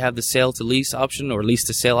fact that we have the sale to lease option or lease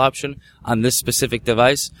to sale option on this specific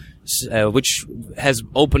device, which has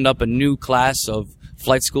opened up a new class of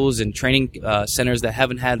flight schools and training centers that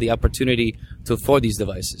haven't had the opportunity to afford these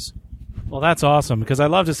devices. Well, that's awesome, because I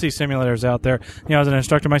love to see simulators out there. You know, as an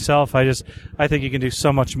instructor myself, I think you can do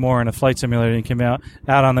so much more in a flight simulator than you can out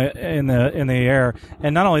on in the air.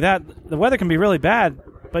 And not only that, the weather can be really bad,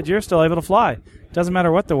 but you're still able to fly. It doesn't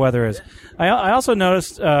matter what the weather is. I also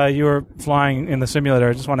noticed you were flying in the simulator.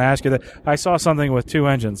 I just want to ask you that I saw something with 2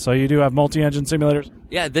 engines. So you do have multi-engine simulators?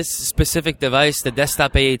 Yeah, this specific device, the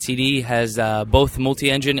Desktop AATD, has both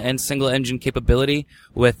multi-engine and single-engine capability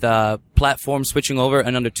with platform switching over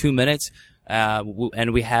in under 2 minutes.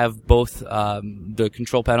 And we have both the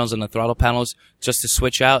control panels and the throttle panels just to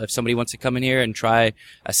switch out. If somebody wants to come in here and try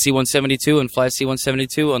a C-172 and fly a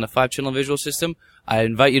C-172 on the 5-channel visual system, I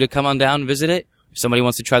invite you to come on down and visit it. If somebody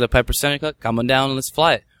wants to try the Piper Seneca, come on down and let's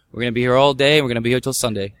fly it. We're going to be here all day, and we're going to be here till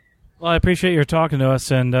Sunday. Well, I appreciate your talking to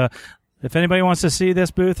us, and if anybody wants to see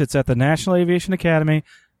this booth, it's at the National Aviation Academy.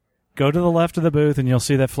 Go to the left of the booth, and you'll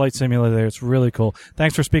see that flight simulator there. It's really cool.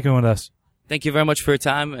 Thanks for speaking with us. Thank you very much for your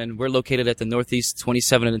time, and we're located at the Northeast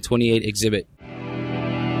 27 and 28 exhibit.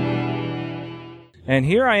 And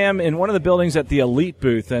here I am in one of the buildings at the Elite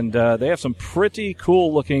booth, and they have some pretty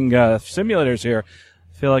cool-looking simulators here.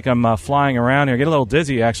 I feel like I'm flying around here. I get a little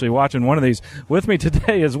dizzy, actually, watching one of these. With me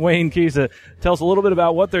today is Wayne Keys to tell us a little bit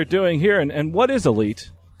about what they're doing here, and what is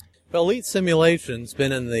Elite? Well, Elite Simulation's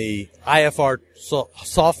been in the IFR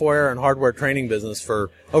software and hardware training business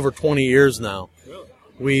for over 20 years now.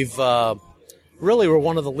 We've really were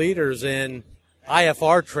one of the leaders in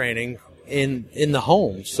IFR training in the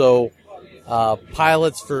home. So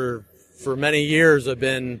pilots for many years have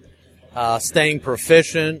been staying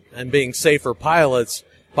proficient and being safer pilots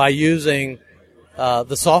by using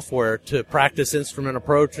the software to practice instrument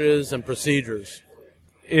approaches and procedures.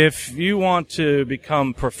 If you want to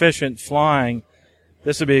become proficient flying,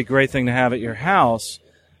 this would be a great thing to have at your house,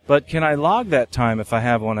 but can I log that time if I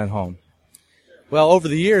have one at home? Well, over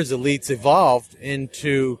the years, Elite's evolved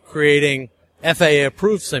into creating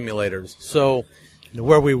FAA-approved simulators. So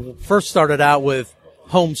where we first started out with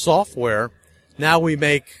home software, now we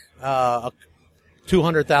make a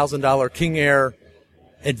 $200,000 King Air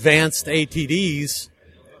advanced ATDs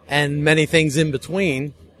and many things in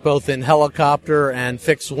between, both in helicopter and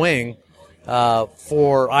fixed wing,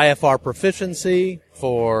 for IFR proficiency,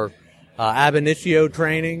 for ab initio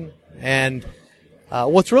training. And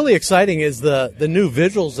what's really exciting is the new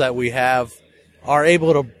visuals that we have are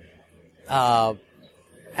able to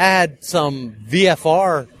add some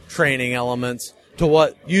VFR training elements to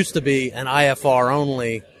what used to be an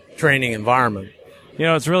IFR-only training environment. You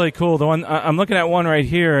know, it's really cool. The one I'm looking at one right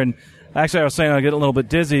here, and actually I was saying I get a little bit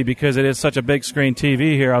dizzy because it is such a big screen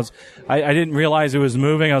TV here. I didn't realize it was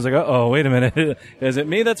moving. I was like, oh, wait a minute. Is it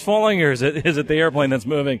me that's falling, or is it the airplane that's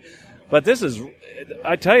moving? But this is,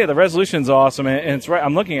 I tell you, the resolution's awesome, and it's right.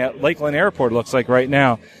 I'm looking at Lakeland Airport, looks like right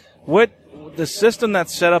now. What the system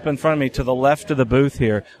that's set up in front of me to the left of the booth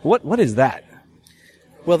here, what is that?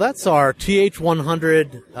 Well, that's our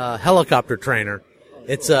TH100 helicopter trainer.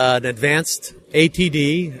 It's an advanced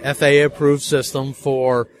ATD, FAA-approved system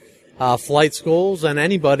for flight schools and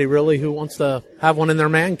anybody really who wants to have one in their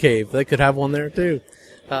man cave. They could have one there too.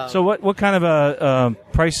 So what kind of a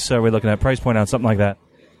price are we looking at, price point on something like that?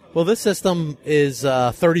 Well, this system is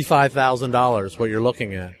 $35,000, what you're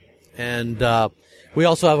looking at. And we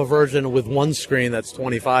also have a version with one screen that's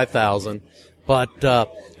 $25,000. But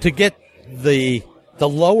to get the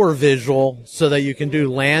lower visual so that you can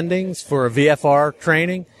do landings for a VFR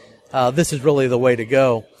training, this is really the way to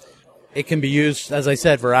go. It can be used, as I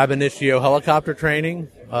said, for ab initio helicopter training.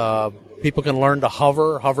 People can learn to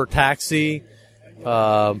hover taxi,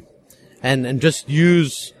 and just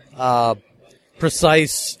use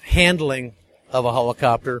precise handling of a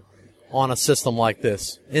helicopter on a system like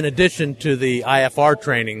this, in addition to the IFR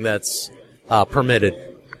training that's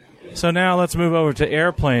permitted. So now let's move over to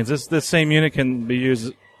airplanes. This same unit can be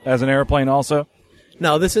used as an airplane also?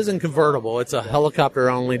 No, this isn't convertible. It's a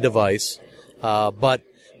helicopter-only device. But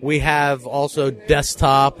we have also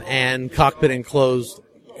desktop and cockpit-enclosed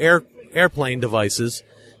airplane devices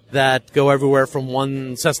that go everywhere from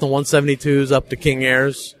Cessna 172s up to King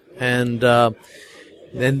Airs. And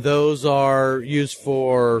then those are used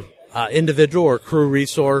for individual or crew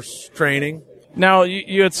resource training. Now,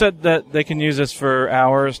 you had said that they can use this for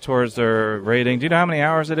hours towards their rating. Do you know how many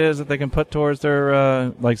hours it is that they can put towards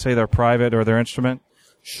their, like, say, their private or their instrument?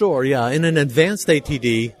 Sure, yeah. In an advanced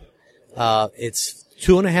ATD, it's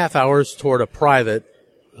 2.5 hours toward a private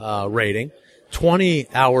rating, 20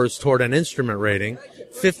 hours toward an instrument rating,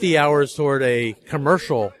 50 hours toward a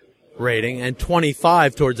commercial rating, and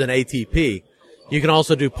 25 towards an ATP. You can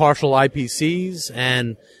also do partial IPCs,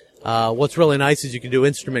 and what's really nice is you can do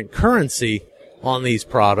instrument currency on these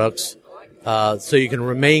products, so you can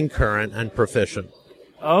remain current and proficient.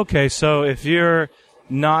 Okay, so if you're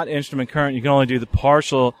not instrument current, you can only do the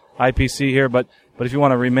partial IPC here, but if you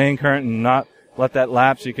want to remain current and not let that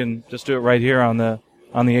lapse, you can just do it right here on the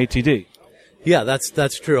ATD. Yeah,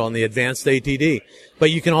 that's true on the advanced ATD. But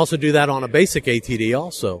you can also do that on a basic ATD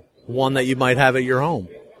also, one that you might have at your home.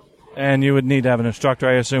 And you would need to have an instructor,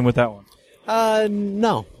 I assume, with that one?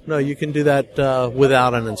 No, you can do that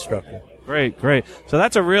without an instructor. Great. So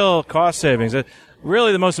that's a real cost savings.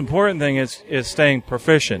 Really, the most important thing is staying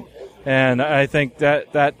proficient, and I think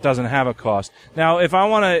that doesn't have a cost. Now, if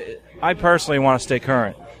I personally want to stay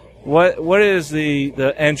current, what is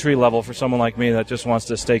the entry level for someone like me that just wants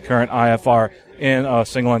to stay current IFR in a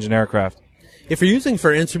single engine aircraft? If you're using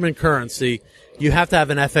for instrument currency, you have to have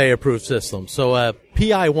an FAA-approved system. So a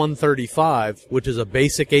PI 135, which is a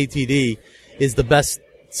basic ATD, is the best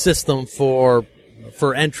system for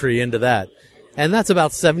entry into that. And that's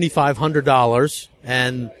about $7,500,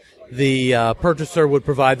 and the purchaser would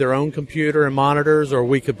provide their own computer and monitors, or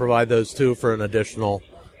we could provide those too for an additional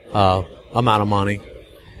amount of money.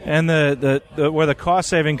 And the where the cost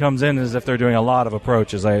saving comes in is if they're doing a lot of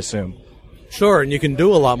approaches, I assume. Sure, and you can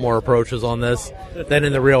do a lot more approaches on this than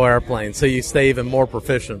in the real airplane, so you stay even more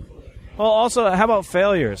proficient. Well, also, how about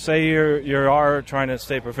failures? Say you are trying to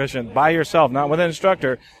stay proficient by yourself, not with an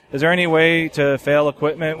instructor. Is there any way to fail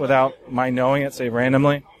equipment without my knowing it, say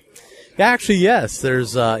randomly? Actually, yes.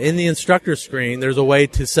 There's in the instructor screen, there's a way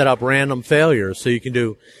to set up random failures. So you can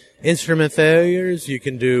do instrument failures, you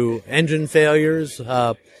can do engine failures.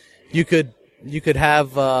 You could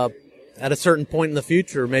have at a certain point in the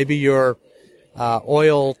future, maybe your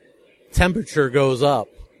oil temperature goes up,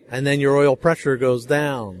 and then your oil pressure goes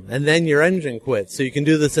down, and then your engine quits. So you can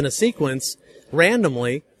do this in a sequence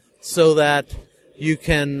randomly so that you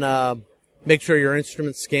can make sure your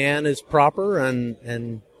instrument scan is proper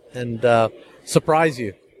and surprise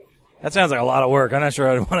you. That sounds like a lot of work. I'm not sure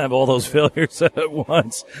I'd want to have all those failures at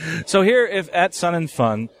once. So here, if at Sun and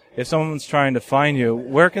Fun, if someone's trying to find you,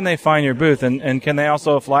 where can they find your booth? And can they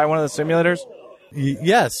also fly one of the simulators?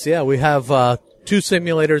 Yes, yeah. We have 2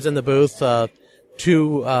 simulators in the booth,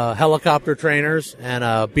 2 helicopter trainers, and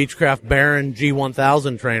a Beechcraft Baron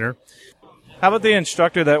G1000 trainer. How about the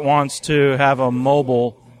instructor that wants to have a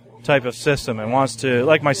mobile type of system and wants to,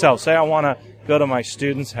 like myself, say I want to go to my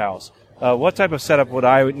student's house? What type of setup would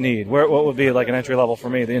I need? What would be like an entry level for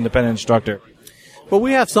me, the independent instructor? Well,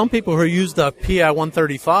 we have some people who use the PI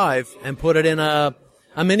 135 and put it in a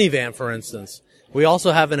minivan, for instance. We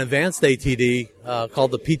also have an advanced ATD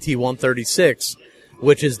called the PT-136,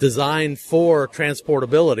 which is designed for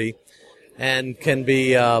transportability and can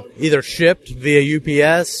be either shipped via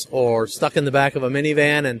UPS or stuck in the back of a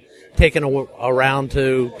minivan and taken around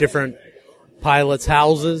to different pilots'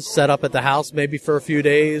 houses, set up at the house maybe for a few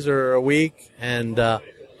days or a week, and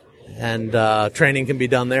training can be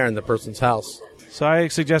done there in the person's house. So I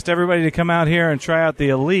suggest everybody to come out here and try out the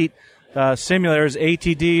Elite simulators,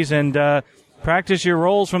 ATDs, and practice your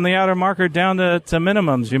rolls from the outer marker down to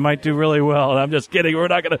minimums. You might do really well. I'm just kidding. We're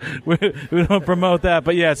not going to, we don't promote that.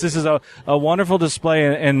 But yes, this is a wonderful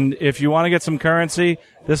display. And if you want to get some currency,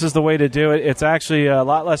 this is the way to do it. It's actually a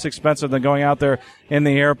lot less expensive than going out there in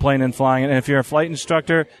the airplane and flying. And if you're a flight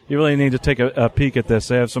instructor, you really need to take a peek at this.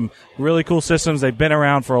 They have some really cool systems. They've been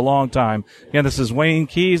around for a long time. Again, this is Wayne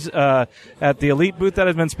Keys at the Elite booth that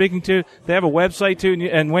I've been speaking to. They have a website too.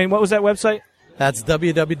 And Wayne, what was that website? That's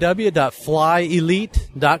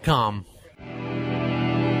www.flyelite.com.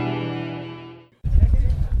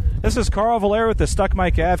 This is Carl Valeri with the Stuck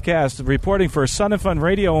Mic Avcast reporting for Sun and Fun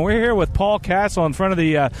Radio, and we're here with Paul Castle in front of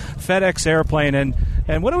the FedEx airplane.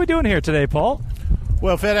 And what are we doing here today, Paul?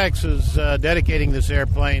 Well, FedEx is dedicating this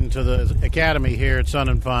airplane to the Academy here at Sun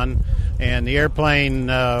and Fun. And the airplane,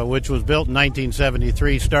 which was built in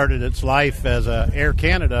 1973, started its life as a Air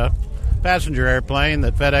Canada passenger airplane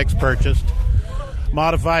that FedEx purchased,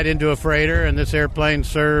 modified into a freighter, and this airplane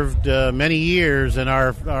served many years in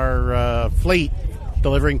our fleet,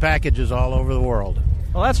 delivering packages all over the world.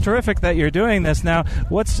 Well, that's terrific that you're doing this now.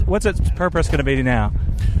 What's its purpose going to be now?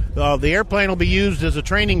 The airplane will be used as a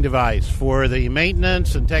training device for the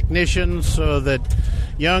maintenance and technicians so that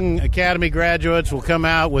young Academy graduates will come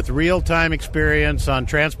out with real-time experience on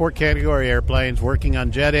transport category airplanes, working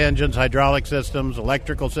on jet engines, hydraulic systems,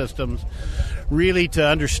 electrical systems, really to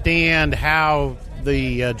understand how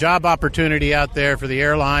the job opportunity out there for the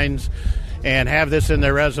airlines and have this in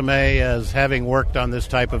their resume as having worked on this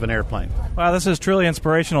type of an airplane. Wow, this is truly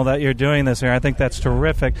inspirational that you're doing this here. I think that's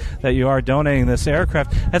terrific that you are donating this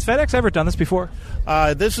aircraft. Has FedEx ever done this before?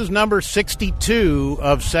 This is number 62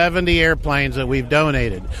 of 70 airplanes that we've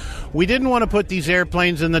donated. We didn't want to put these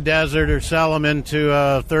airplanes in the desert or sell them into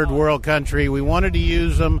a third world country. We wanted to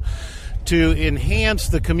use them to enhance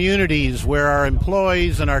the communities where our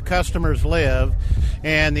employees and our customers live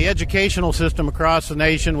and the educational system across the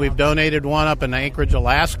nation. We've donated one up in Anchorage,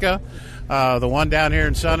 Alaska, the one down here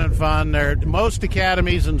in Sun and Fun. Most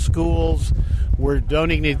academies and schools were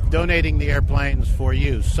donating the airplanes for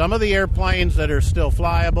use. Some of the airplanes that are still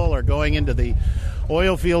flyable are going into the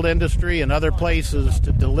oil field industry and other places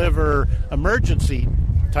to deliver emergency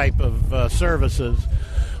type of services.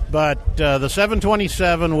 But the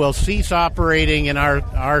 727 will cease operating in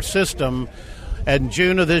our system in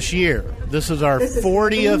June of this year. This is our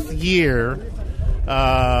 40th year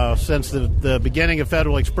since the beginning of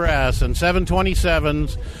Federal Express, and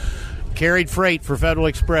 727s carried freight for Federal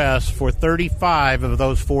Express for 35 of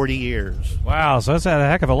those 40 years. Wow, so it's had a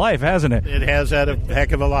heck of a life, hasn't it? It has had a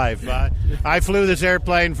heck of a life. I flew this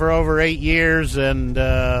airplane for over 8 years, and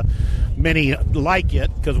many like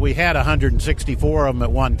it because we had 164 of them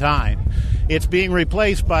at one time. It's being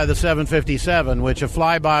replaced by the 757, which a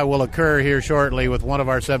flyby will occur here shortly with one of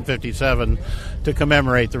our 757 to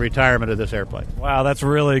commemorate the retirement of this airplane. Wow, that's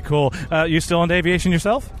really cool. You still into aviation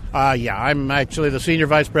yourself? Yeah, I'm actually the Senior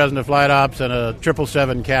Vice President of Flight Ops and a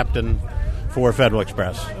 777 captain for Federal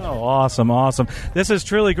Express. Oh, awesome. This is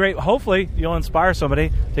truly great. Hopefully, you'll inspire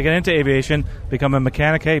somebody to get into aviation, become a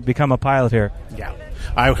mechanic, become a pilot here. Yeah.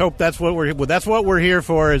 I hope that's what we're here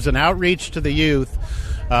for, is an outreach to the youth.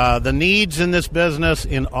 The needs in this business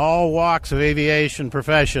in all walks of aviation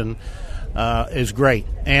profession is great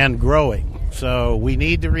and growing. So we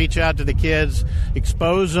need to reach out to the kids,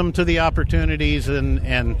 expose them to the opportunities,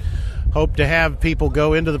 and hope to have people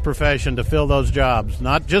go into the profession to fill those jobs,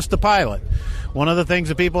 not just the pilot. One of the things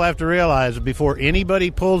that people have to realize before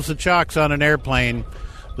anybody pulls the chocks on an airplane,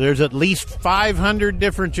 there's at least 500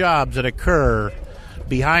 different jobs that occur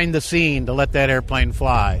behind the scene to let that airplane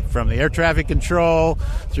fly, from the air traffic control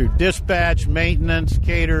through dispatch, maintenance,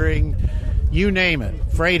 catering, you name it,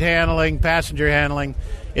 freight handling, passenger handling.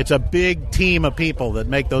 It's a big team of people that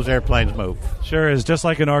make those airplanes move. Sure is, just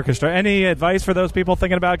like an orchestra. Any advice for those people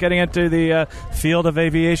thinking about getting into the field of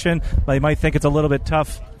aviation? They might think it's a little bit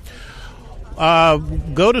tough.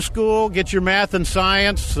 Go to school, get your math and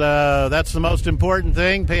science. That's the most important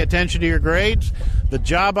thing. Pay attention to your grades. The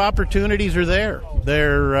job opportunities are there.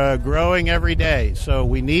 They're growing every day. So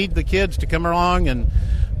we need the kids to come along and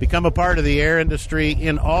become a part of the air industry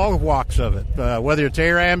in all walks of it, whether it's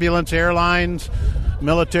air ambulance, airlines,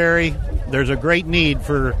 military. there's a great need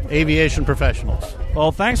for aviation professionals.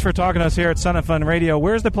 Well, thanks for talking to us here at Sun and Fun Radio.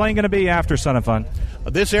 Where's the plane going to be after Sun and Fun?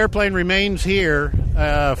 This airplane remains here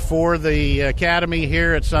for the academy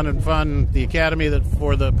here at Sun and Fun, the academy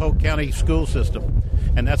for the Polk County school system,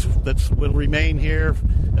 and that's will remain here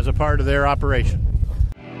as a part of their operation.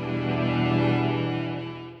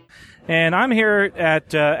 And I'm here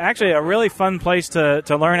at actually a really fun place to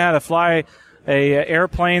learn how to fly a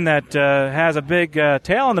airplane that has a big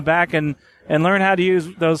tail on the back and learn how to use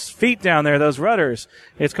those feet down there, those rudders.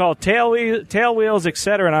 It's called tail wheels,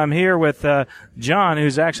 etc. And I'm here with John,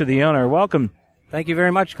 who's actually the owner. Welcome. Thank you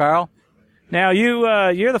very much, Carl. Now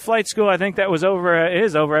you're the flight school. I think that was over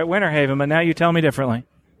at Winter Haven, but now you tell me differently.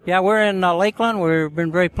 Yeah, we're in Lakeland. We've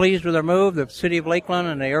been very pleased with our move. The city of Lakeland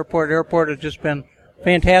and the airport has just been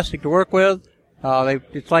fantastic to work with.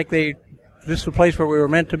 It's like this is the place where we were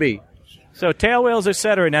meant to be. So tail wheels,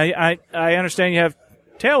 etc. Now I understand you have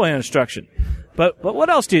tail wheel instruction, but what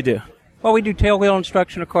else do you do? Well, we do tail wheel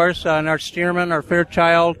instruction, of course, on our Stearman, our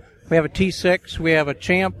Fairchild. We have a T6, we have a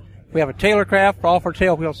Champ, we have a Taylorcraft, all for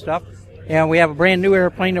tail wheel stuff, and we have a brand new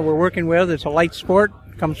airplane that we're working with. It's a light sport,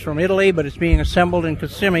 comes from Italy, but it's being assembled in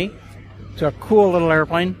Kissimmee. It's a cool little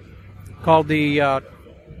airplane called the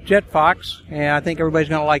Jet Fox, and I think everybody's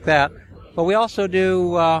going to like that. But we also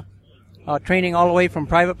do training all the way from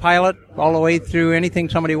private pilot all the way through anything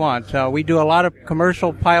somebody wants. We do a lot of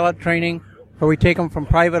commercial pilot training where we take them from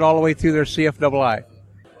private all the way through their CFII.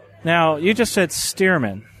 Now, you just said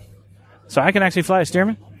Stearman. So I can actually fly a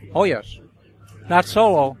Stearman? Oh, yes. Not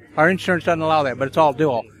solo. Our insurance doesn't allow that, but it's all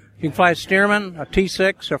dual. You can fly a Stearman, a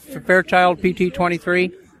T6, a Fairchild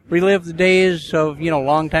PT-23. Relive the days of,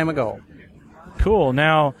 long time ago. Cool.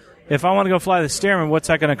 Now, if I want to go fly the Stearman, what's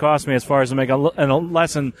that going to cost me as far as to make a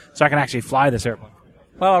lesson so I can actually fly this airplane?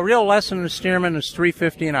 Well, a real lesson in the Stearman is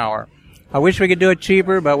 $350 an hour. I wish we could do it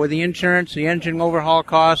cheaper, but with the insurance, the engine overhaul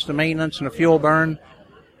cost, the maintenance, and the fuel burn,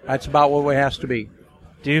 that's about what it has to be.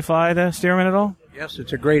 Do you fly the Stearman at all? Yes,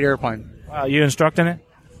 it's a great airplane. Wow, you instruct in it?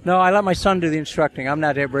 No, I let my son do the instructing. I'm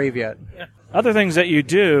not that brave yet. Yeah. Other things that you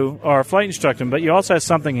do are flight instructing, but you also have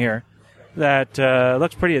something here that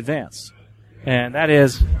looks pretty advanced, and that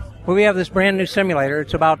is... Well, we have this brand new simulator.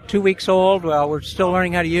 It's about 2 weeks old. Well, we're still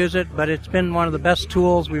learning how to use it, but it's been one of the best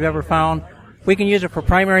tools we've ever found. We can use it for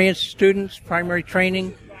primary students, primary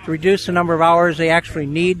training, to reduce the number of hours they actually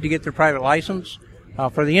need to get their private license.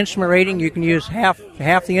 For the instrument rating, you can use half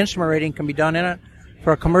the instrument rating can be done in it.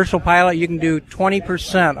 For a commercial pilot, you can do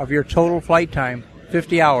 20% of your total flight time,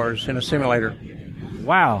 50 hours in a simulator.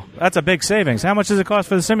 Wow, that's a big savings. How much does it cost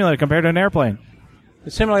for the simulator compared to an airplane?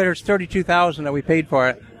 The simulator is $32,000 that we paid for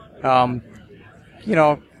it. You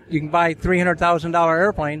can buy a $300,000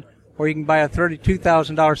 airplane, or you can buy a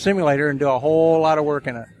 $32,000 simulator and do a whole lot of work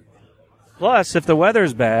in it. Plus, if the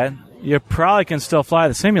weather's bad, you probably can still fly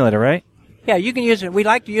the simulator, right? Yeah, you can use it. We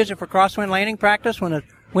like to use it for crosswind landing practice when the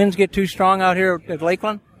winds get too strong out here at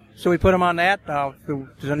Lakeland. So we put them on that. If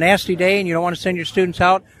it's a nasty day and you don't want to send your students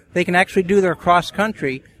out, they can actually do their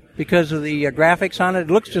cross-country because of the graphics on it.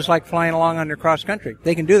 It looks just like flying along on their cross-country.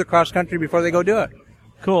 They can do the cross-country before they go do it.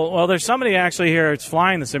 Cool. Well, there's somebody actually here that's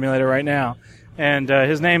flying the simulator right now, and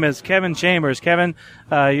his name is Kevin Chambers. Kevin,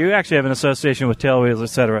 you actually have an association with Tail Wheels,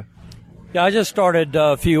 etc. Yeah, I just started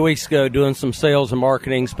a few weeks ago doing some sales and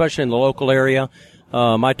marketing, especially in the local area.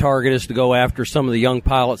 My target is to go after some of the young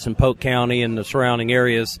pilots in Polk County and the surrounding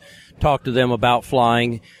areas, talk to them about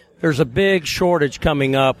flying. There's a big shortage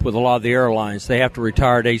coming up with a lot of the airlines. They have to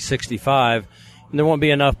retire at age 65, and there won't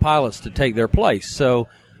be enough pilots to take their place. So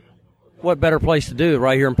what better place to do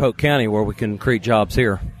right here in Polk County where we can create jobs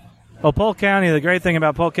here? Well, Polk County, the great thing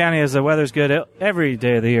about Polk County is the weather's good every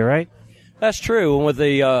day of the year, right? That's true. And with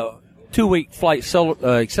the 2-week flight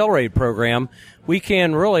accelerated program, we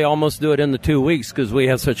can really almost do it in the 2 weeks because we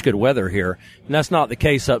have such good weather here. And that's not the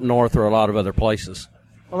case up north or a lot of other places.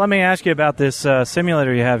 Well, let me ask you about this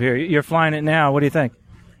simulator you have here. You're flying it now. What do you think?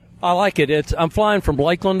 I like it. I'm flying from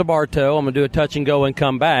Lakeland to Bartow. I'm going to do a touch and go and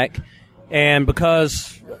come back. And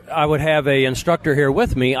because I would have an instructor here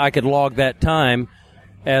with me, I could log that time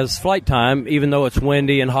as flight time, even though it's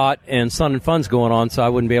windy and hot and Sun and Fun's going on, so I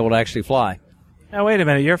wouldn't be able to actually fly. Now, wait a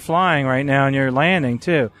minute. You're flying right now and you're landing,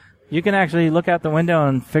 too. You can actually look out the window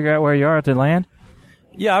and figure out where you are at the land?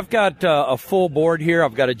 Yeah, I've got a full board here.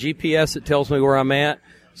 I've got a GPS that tells me where I'm at.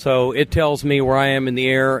 So it tells me where I am in the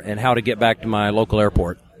air and how to get back to my local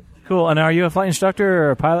airport. Cool. And are you a flight instructor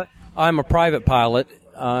or a pilot? I'm a private pilot.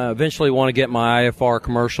 Eventually want to get my IFR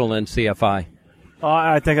commercial and CFI. Oh,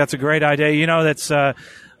 I think that's a great idea. You know, that's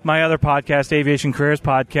my other podcast, Aviation Careers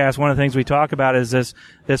Podcast, one of the things we talk about is this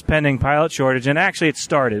pending pilot shortage. And actually, it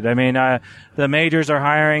started. I mean, the majors are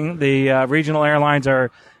hiring. The regional airlines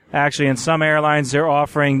are actually, in some airlines, they're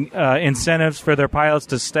offering incentives for their pilots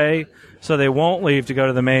to stay, so they won't leave to go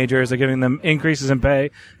to the majors. They're giving them increases in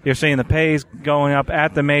pay. You're seeing the pays going up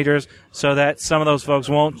at the majors so that some of those folks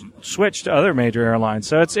won't switch to other major airlines.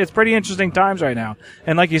 So it's pretty interesting times right now.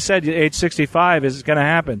 And like you said, age 65 is going to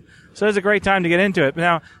happen. So it's a great time to get into it.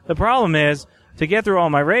 Now, the problem is, to get through all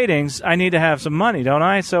my ratings, I need to have some money, don't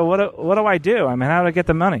I? So what do I do? I mean, how do I get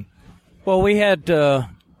the money? Well, we had to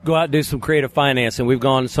go out and do some creative financing. We've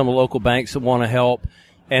gone to some of the local banks that want to help,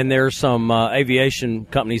 and there's some aviation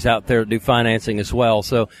companies out there that do financing as well.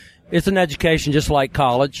 So it's an education just like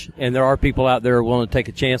college, and there are people out there willing to take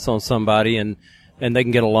a chance on somebody, and they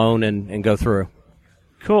can get a loan and go through.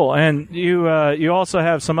 Cool. And you also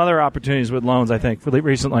have some other opportunities with loans, I think,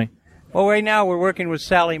 recently. Well, right now we're working with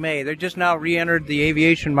Sallie Mae. They just now re-entered the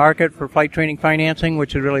aviation market for flight training financing,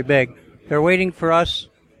 which is really big. They're waiting for us.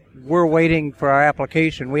 We're waiting for our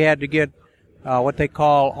application. We had to get what they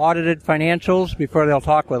call audited financials before they'll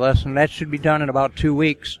talk with us, and that should be done in about 2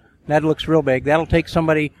 weeks. That looks real big. That'll take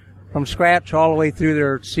somebody from scratch all the way through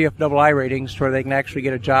their CFII ratings to where they can actually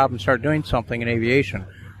get a job and start doing something in aviation.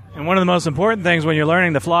 And one of the most important things when you're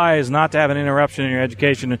learning to fly is not to have an interruption in your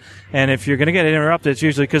education. And if you're going to get interrupted, it's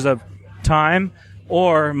usually because of time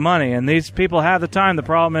or money. And these people have the time. The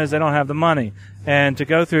problem is they don't have the money. And to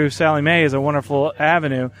go through Sallie Mae is a wonderful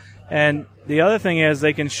avenue. And the other thing is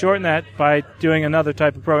they can shorten that by doing another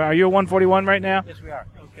type of program. Are you a 141 right now? Yes, we are.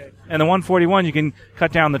 Okay. And the 141, you can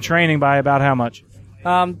cut down the training by about how much?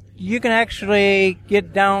 You can actually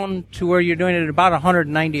get down to where you're doing it at about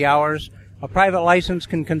 190 hours. A private license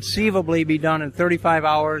can conceivably be done in 35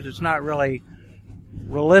 hours. It's not really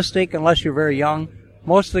realistic unless you're very young.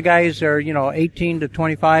 Most of the guys are, 18 to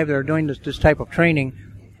 25. They're doing this type of training.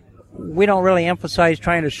 We don't really emphasize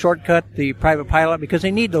trying to shortcut the private pilot because they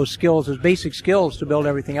need those skills as basic skills to build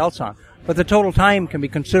everything else on. But the total time can be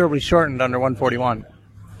considerably shortened under 141.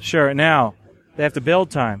 Sure. Now, they have to build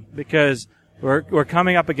time because we're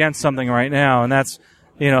coming up against something right now, and that's,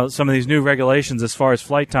 some of these new regulations as far as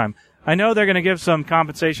flight time. I know they're going to give some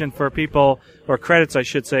compensation for people, or credits, I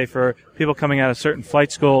should say, for people coming out of certain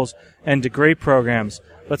flight schools and degree programs.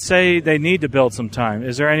 But say they need to build some time.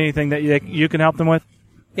 Is there anything that you can help them with?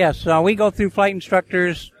 Yes, we go through flight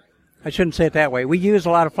instructors. I shouldn't say it that way. We use a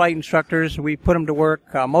lot of flight instructors. We put them to work.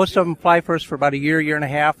 Most of them fly for us for about a year and a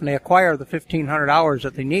half, and they acquire the 1,500 hours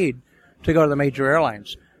that they need to go to the major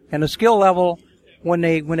airlines. And the skill level, when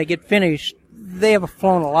they get finished, they have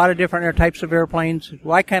flown a lot of different types of airplanes.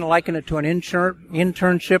 Well, I kind of liken it to an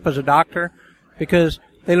internship as a doctor because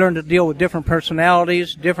they learn to deal with different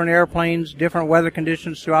personalities, different airplanes, different weather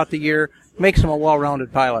conditions throughout the year. It makes them a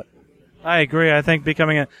well-rounded pilot. I agree. I think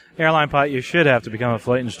becoming an airline pilot, you should have to become a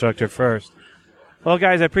flight instructor first. Well,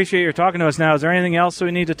 guys, I appreciate your talking to us now. Is there anything else that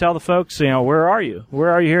we need to tell the folks? Where are you?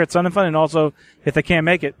 Where are you here at Sun and Fun? And also, if they can't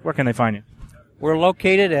make it, where can they find you? We're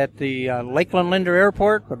located at the Lakeland Linder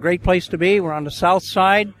Airport, a great place to be. We're on the south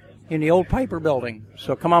side in the old Piper building.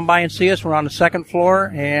 So come on by and see us. We're on the second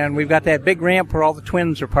floor, and we've got that big ramp where all the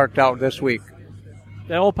twins are parked out this week.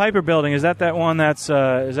 The old Piper building, is that one that's,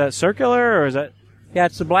 is that circular, or is that? Yeah,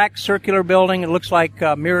 it's the black circular building. It looks like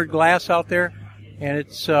mirrored glass out there, and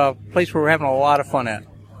it's a place where we're having a lot of fun at.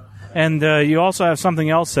 And you also have something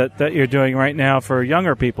else that you're doing right now for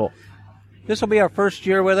younger people. This will be our first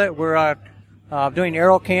year with it. We're doing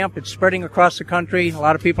Aero Camp. It's spreading across the country. A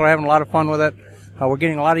lot of people are having a lot of fun with it. We're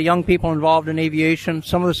getting a lot of young people involved in aviation.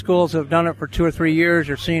 Some of the schools that have done it for 2 or 3 years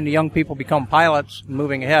are seeing the young people become pilots and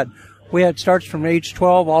moving ahead. We had starts from age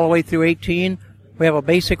 12 all the way through 18. We have a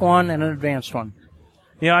basic one and an advanced one.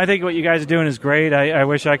 I think what you guys are doing is great. I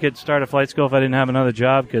wish I could start a flight school if I didn't have another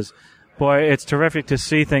job because, boy, it's terrific to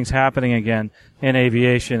see things happening again in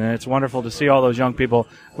aviation. And it's wonderful to see all those young people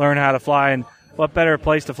learn how to fly. And what better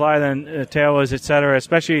place to fly than tailwheels, et cetera,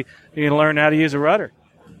 especially you can learn how to use a rudder.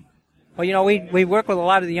 Well, we work with a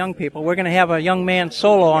lot of the young people. We're going to have a young man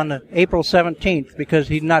solo on April 17th because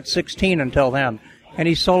he's not 16 until then. And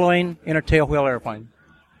he's soloing in a tailwheel airplane.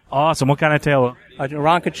 Awesome. What kind of tailwheel? A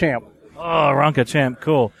Ronca Champ. Oh, Ronca Champ.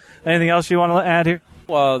 Cool. Anything else you want to add here?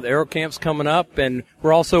 Well, the Aero Camp's coming up, and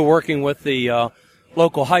we're also working with the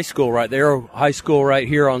local high school, right? The Aero High School right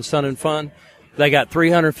here on Sun and Fun. They got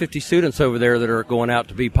 350 students over there that are going out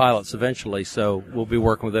to be pilots eventually, so we'll be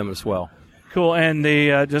working with them as well. Cool. And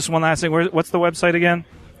just one last thing. What's the website again?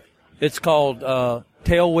 It's called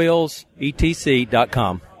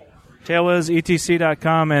tailwheelsetc.com.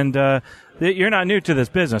 Tailwheelsetc.com. And you're not new to this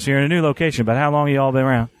business. You're in a new location, but how long have you all been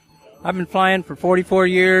around? I've been flying for 44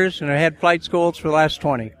 years, and I had flight schools for the last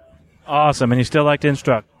 20. Awesome. And you still like to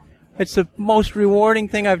instruct? It's the most rewarding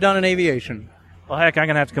thing I've done in aviation. Well, heck, I'm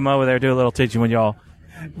going to have to come over there and do a little teaching with y'all.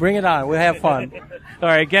 Bring it on. We'll have fun. All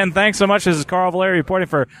right. Again, thanks so much. This is Carl Valeri reporting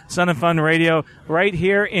for Sun and Fun Radio right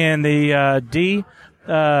here in the D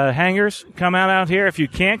hangars. Come out here. If you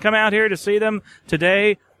can't come out here to see them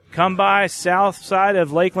today, come by south side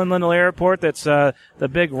of Lakeland Linnell Airport. That's the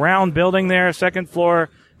big round building there, second floor.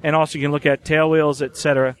 And also you can look at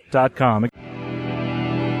tailwheelsetcetera.com.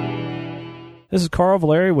 This is Carl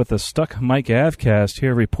Valeri with the Stuck Mike Avcast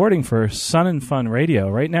here reporting for Sun and Fun Radio.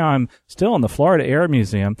 Right now I'm still in the Florida Air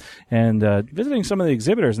Museum and visiting some of the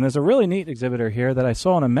exhibitors. And there's a really neat exhibitor here that I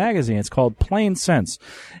saw in a magazine. It's called Plain Sense.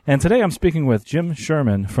 And today I'm speaking with Jim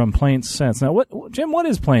Sherman from Plain Sense. Now, Jim, what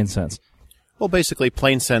is Plain Sense? Well, basically,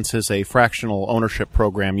 Plain Sense is a fractional ownership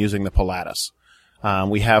program using the Pilatus.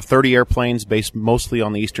 We have 30 airplanes based mostly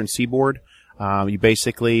on the eastern seaboard. You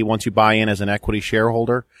basically, once you buy in as an equity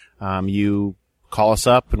shareholder, you call us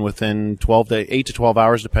up, and within 8 to 12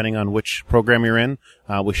 hours, depending on which program you're in,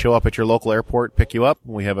 we show up at your local airport, pick you up.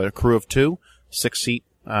 We have a crew of 2, 6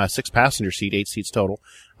 passenger seat, 8 seats total,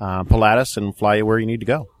 Pilatus, and fly you where you need to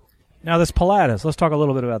go. Now, this Pilatus, let's talk a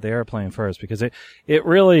little bit about the airplane first, because it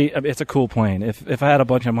really, it's a cool plane. If I had a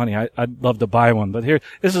bunch of money, I'd love to buy one. But here,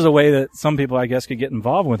 this is a way that some people, I guess, could get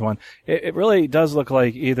involved with one. It really does look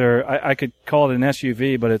like either, I could call it an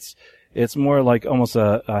SUV, but it's more like almost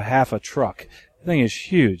a half a truck. The thing is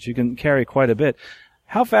huge. You can carry quite a bit.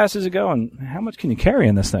 How fast does it go, and how much can you carry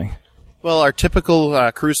in this thing? Well, our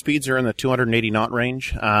typical cruise speeds are in the 280 knot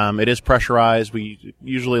range. It is pressurized. We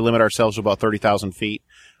usually limit ourselves to about 30,000 feet.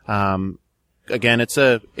 Again, it's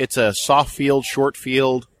a soft field, short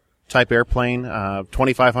field type airplane,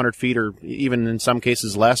 2,500 feet or even in some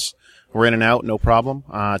cases less. We're in and out, no problem.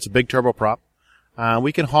 It's a big turboprop.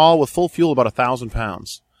 We can haul with full fuel about 1,000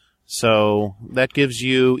 pounds. So that gives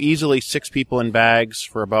you easily 6 people in bags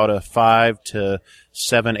for about a 5 to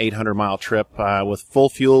 800 mile trip. With full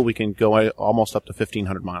fuel, we can go almost up to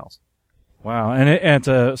 1,500 miles. Wow, and it's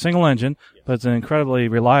a single engine, but it's incredibly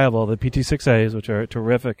reliable. The PT-6As, which are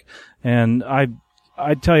terrific, and I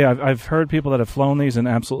tell you, I've heard people that have flown these and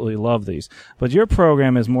absolutely love these. But your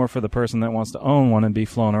program is more for the person that wants to own one and be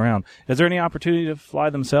flown around. Is there any opportunity to fly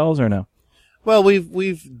themselves or no? Well,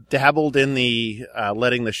 we've dabbled in the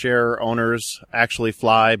letting the share owners actually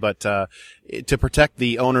fly, but to protect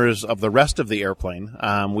the owners of the rest of the airplane,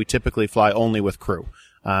 we typically fly only with crew.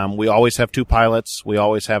 We always have 2 pilots. We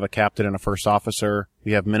always have a captain and a first officer.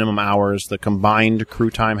 We have minimum hours. The combined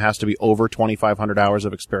crew time has to be over 2,500 hours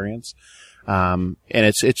of experience. And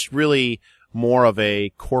it's really more of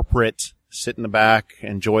a corporate sit in the back,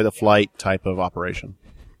 enjoy the flight type of operation.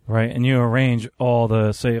 Right. And you arrange all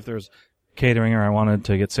the, say if there's catering or I wanted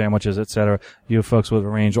to get sandwiches, etc., you folks would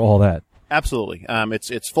arrange all that. Absolutely.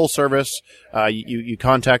 It's full service. You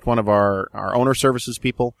contact one of our owner services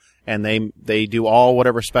people, and they do all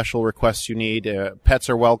whatever special requests you need. Pets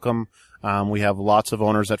are welcome. We have lots of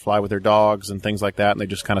owners that fly with their dogs and things like that, and they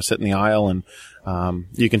just kind of sit in the aisle, and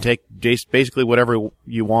you can take basically whatever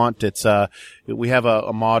you want. It's we have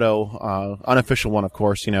a motto, unofficial one, of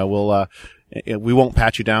course. You know, we won't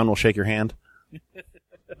pat you down. We'll shake your hand.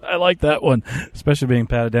 I like that one, especially being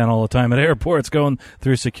patted down all the time at airports going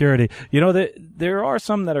through security. You know, there are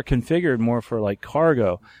some that are configured more for like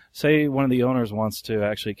cargo. Say one of the owners wants to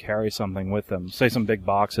actually carry something with them, say some big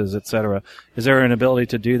boxes, etc. Is there an ability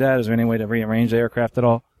to do that? Is there any way to rearrange the aircraft at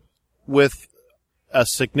all? With a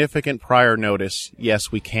significant prior notice,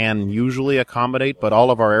 yes, we can usually accommodate, but all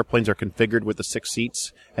of our airplanes are configured with the 6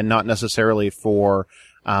 seats and not necessarily for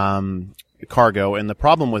cargo. And the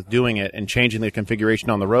problem with doing it and changing the configuration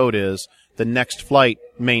on the road is the next flight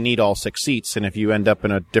may need all 6 seats, and if you end up in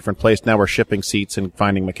a different place, now we're shipping seats and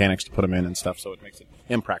finding mechanics to put them in and stuff, so it makes it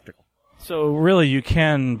impractical. So really you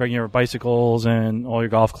can bring your bicycles and all your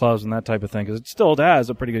golf clubs and that type of thing, because it still has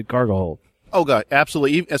a pretty good cargo hold. Oh, God,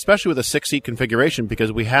 absolutely, especially with a 6-seat configuration,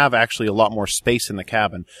 because we have actually a lot more space in the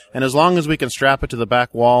cabin. And as long as we can strap it to the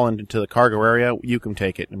back wall and into the cargo area, you can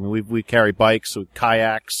take it. I mean, we carry bikes,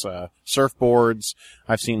 kayaks, surfboards.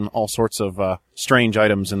 I've seen all sorts of strange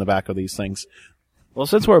items in the back of these things. Well,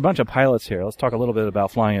 since we're a bunch of pilots here, let's talk a little bit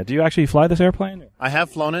about flying it. Do you actually fly this airplane? I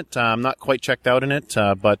have flown it. I'm not quite checked out in it,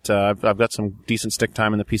 but I've got some decent stick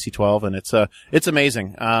time in the PC-12, and it's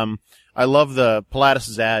amazing. I love the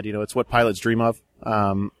Pilatus' ad. You know, it's what pilots dream of.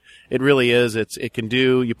 It really is. It can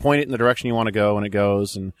do, you point it in the direction you want to go and it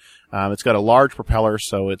goes. And, it's got a large propeller,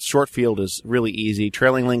 so its short field is really easy.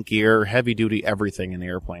 Trailing link gear, heavy duty, everything in the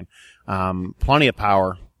airplane. Plenty of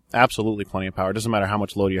power. Absolutely plenty of power. It doesn't matter how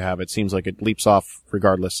much load you have. It seems like it leaps off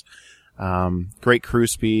regardless. Great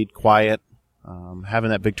cruise speed, quiet.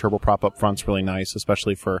 Having that big turboprop up front's really nice,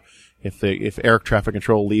 especially for if air traffic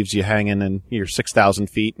control leaves you hanging and you're 6,000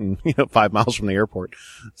 feet and 5 miles from the airport.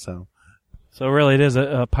 So really, it is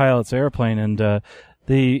a pilot's airplane. And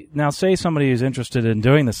now, say somebody who's interested in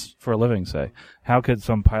doing this for a living. Say, how could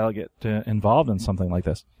some pilot get involved in something like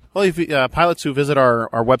this? Well, if pilots who visit our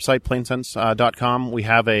website, planesense.com, we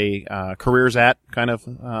have a careers at kind of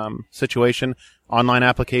situation, online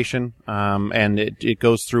application, and it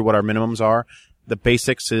goes through what our minimums are. The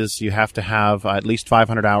basics is you have to have at least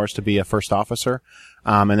 500 hours to be a first officer,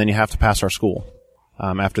 and then you have to pass our school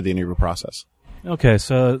after the interview process. Okay,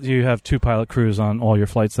 so you have 2 pilot crews on all your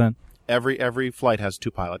flights then? Every flight has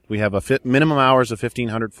 2 pilots. We have a minimum hours of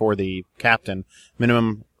 1,500 for the captain,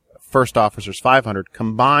 minimum first officers 500,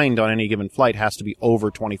 combined on any given flight has to be over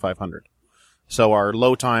 2,500. So our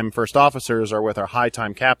low-time first officers are with our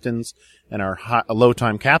high-time captains, and our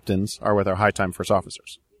low-time captains are with our high-time first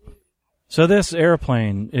officers. So this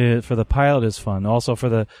airplane for the pilot is fun. Also for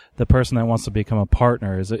the person that wants to become a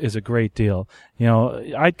partner is a great deal.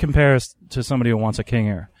 I'd compare us to somebody who wants a King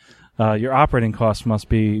Air. Your operating costs must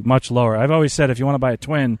be much lower. I've always said if you want to buy a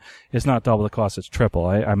twin, it's not double the cost, it's triple.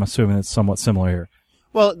 I'm assuming it's somewhat similar here.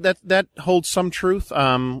 Well, that holds some truth.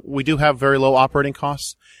 We do have very low operating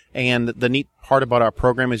costs, and the neat part about our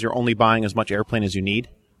program is you're only buying as much airplane as you need,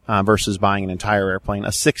 versus buying an entire airplane. A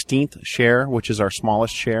 16th share, which is our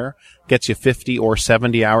smallest share, gets you 50 or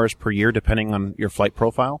 70 hours per year, depending on your flight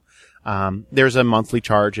profile. There's a monthly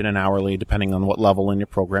charge and an hourly, depending on what level in your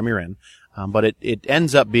program you're in. But it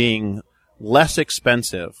ends up being less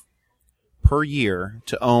expensive per year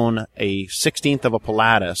to own a 16th of a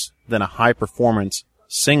Pilatus than a high-performance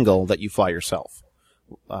single that you fly yourself.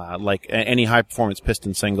 Like any high-performance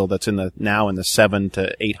piston single that's in the $700,000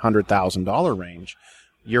 to $800,000 range,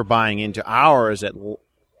 you're buying into ours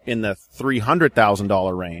in the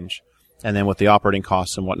 $300,000 range, and then with the operating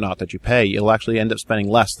costs and whatnot that you pay, you'll actually end up spending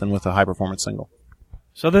less than with a high-performance single.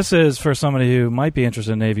 So this is for somebody who might be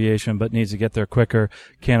interested in aviation but needs to get there quicker,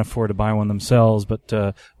 can't afford to buy one themselves,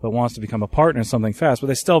 but wants to become a partner in something fast, but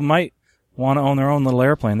they still might want to own their own little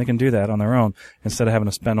airplane. They can do that on their own instead of having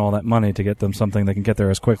to spend all that money to get them something they can get there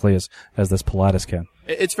as quickly as this Pilatus can.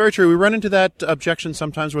 It's very true. We run into that objection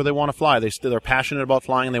sometimes where they want to fly. They're passionate about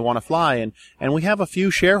flying and they want to fly. And we have a few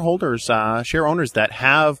share owners that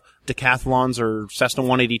have decathlons or Cessna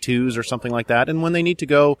 182s or something like that. And when they need to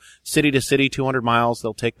go city to city, 200 miles,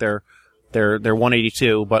 they'll take their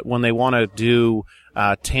 182. But when they want to do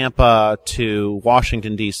Tampa to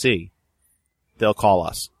Washington, D.C., they'll call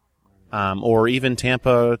us. Or even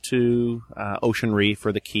Tampa to Ocean Reef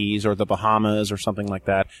or the Keys or the Bahamas or something like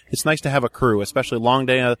that. It's nice to have a crew, especially a long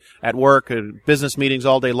day at work, business meetings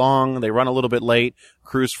all day long. They run a little bit late,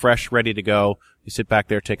 crew's fresh, ready to go. You sit back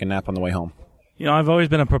there, take a nap on the way home. I've always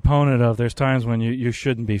been a proponent of there's times when you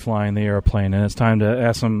shouldn't be flying the airplane, and it's time to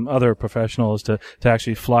ask some other professionals to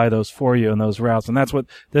actually fly those for you and those routes, and that's what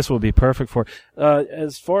this will be perfect for.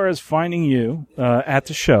 As far as finding you at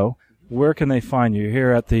the show, where can they find you? You're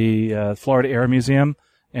here at the Florida Air Museum,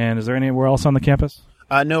 and is there anywhere else on the campus?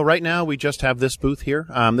 No, right now we just have this booth here.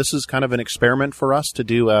 This is kind of an experiment for us to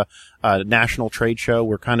do a national trade show.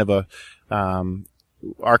 We're kind of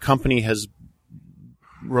our company has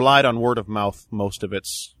relied on word of mouth most of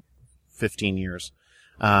its 15 years.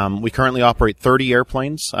 We currently operate 30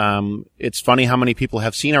 airplanes. It's funny how many people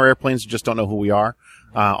have seen our airplanes and just don't know who we are.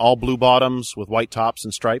 All blue bottoms with white tops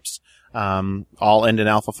and stripes. All end in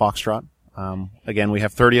Alpha Foxtrot. Again, we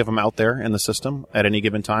have 30 of them out there in the system at any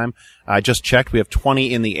given time. I just checked. We have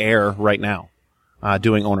 20 in the air right now,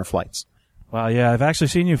 doing owner flights. Wow, yeah, I've actually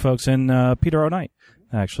seen you folks in Peter O'Knight,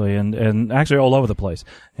 actually, and actually all over the place.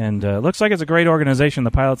 And looks like it's a great organization.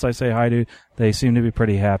 The pilots I say hi to, they seem to be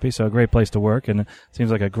pretty happy, so a great place to work, and it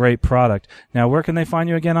seems like a great product. Now, where can they find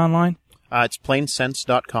you again online? It's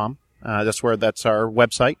planesense.com. That's our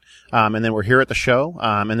website. And then we're here at the show.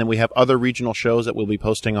 And then we have other regional shows that we'll be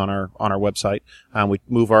posting on our website. We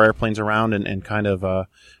move our airplanes around and kind of,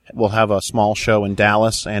 we'll have a small show in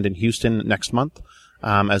Dallas and in Houston next month.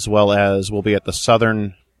 As well as we'll be at the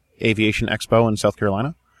Southern Aviation Expo in South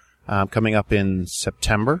Carolina, coming up in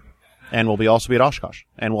September. And we'll also be at Oshkosh,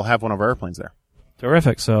 and we'll have one of our airplanes there.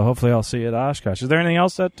 Terrific. So hopefully I'll see you at Oshkosh. Is there anything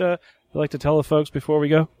else that you'd like to tell the folks before we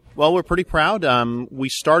go? Well, we're pretty proud. We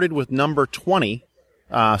started with number 20,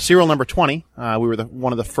 serial number 20. We were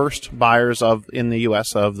one of the first buyers in the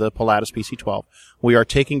U.S. of the Pilatus PC-12. We are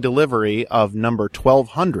taking delivery of number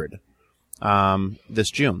 1200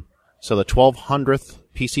 this June. So the 1200th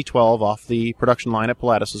PC-12 off the production line at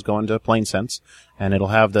Pilatus is going to PlaneSense, and it'll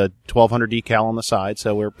have the 1200 decal on the side.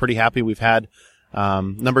 So we're pretty happy. We've had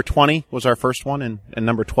number 20 was our first one, and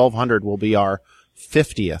number 1200 will be our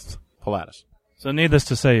 50th Pilatus. So needless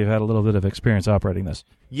to say, you've had a little bit of experience operating this.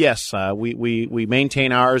 Yes, we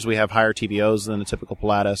maintain ours. We have higher TVOs than a typical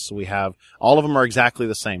Pilatus. We have all of them are exactly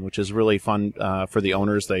the same, which is really fun for the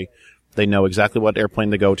owners. They know exactly what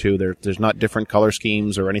airplane to go to. There's not different color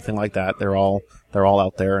schemes or anything like that. They're all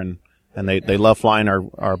out there, and they love flying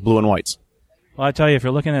our blue and whites. Well, I tell you, if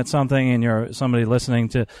you're looking at something and you're somebody listening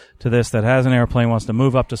to this that has an airplane, wants to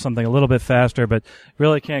move up to something a little bit faster, but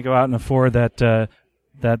really can't go out and afford that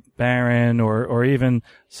Baron or even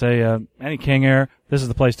say any King Air, this is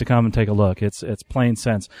the place to come and take a look. It's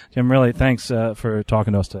PlaneSense. Jim, really, thanks for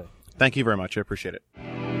talking to us today. Thank you very much. I appreciate it.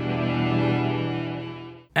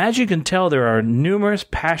 As you can tell, there are numerous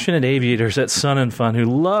passionate aviators at Sun & Fun who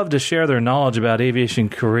love to share their knowledge about aviation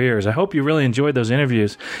careers. I hope you really enjoyed those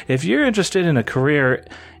interviews. If you're interested in a career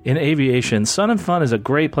in aviation, Sun & Fun is a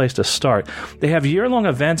great place to start. They have year-long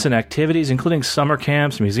events and activities, including summer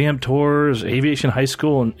camps, museum tours, aviation high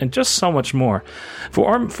school, and just so much more.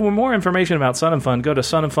 For more information about Sun & Fun, go to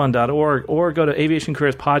sunandfun.org or go to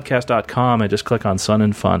aviationcareerspodcast.com and just click on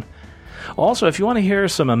Sun & Fun. Also, if you want to hear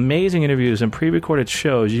some amazing interviews and pre-recorded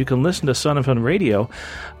shows, you can listen to Sun & Fun Radio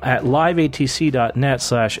at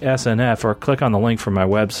liveatc.net/SNF or click on the link from my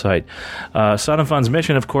website. Sun & Fun's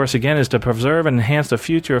mission, of course, again, is to preserve and enhance the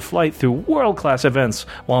future of flight through world-class events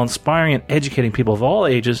while inspiring and educating people of all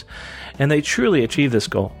ages, and they truly achieve this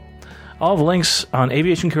goal. I'll have links on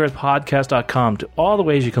aviationcareerspodcast.com to all the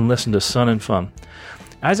ways you can listen to Sun & Fun.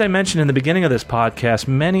 As I mentioned in the beginning of this podcast,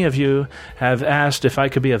 many of you have asked if I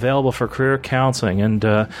could be available for career counseling, and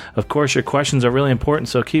of course your questions are really important,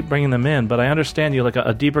 so keep bringing them in, but I understand you like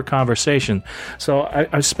a deeper conversation. So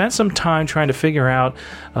I've spent some time trying to figure out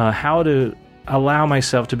how to allow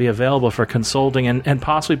myself to be available for consulting and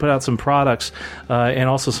possibly put out some products and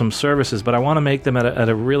also some services, but I want to make them at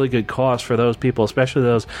a really good cost for those people, especially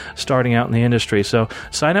those starting out in the industry. So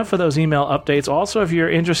sign up for those email updates. Also, if you're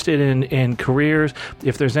interested in careers,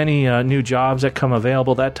 if there's any new jobs that come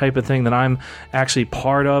available, that type of thing that I'm actually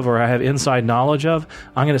part of or I have inside knowledge of,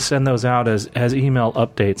 I'm going to send those out as email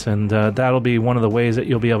updates, and that'll be one of the ways that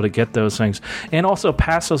you'll be able to get those things. And also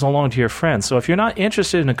pass those along to your friends. So if you're not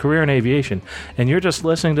interested in a career in aviation, and you're just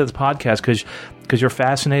listening to this podcast because you're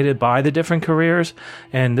fascinated by the different careers,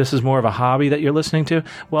 and this is more of a hobby that you're listening to,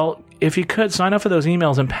 well, if you could, sign up for those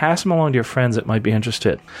emails and pass them along to your friends that might be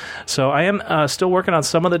interested. So I am still working on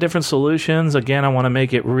some of the different solutions. Again, I want to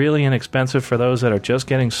make it really inexpensive for those that are just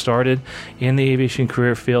getting started in the aviation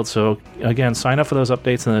career field. So again, sign up for those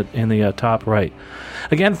updates in the top right.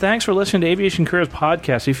 Again, thanks for listening to Aviation Careers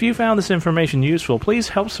Podcast. If you found this information useful, please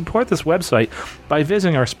help support this website by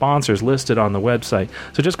visiting our sponsors listed on the website.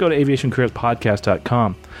 So just go to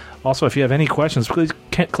aviationcareerspodcast.com. Also, if you have any questions, please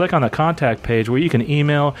click on the contact page where you can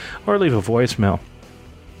email or leave a voicemail.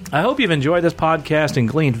 I hope you've enjoyed this podcast and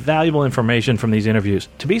gleaned valuable information from these interviews.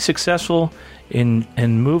 To be successful and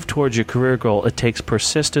move towards your career goal, it takes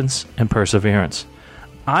persistence and perseverance.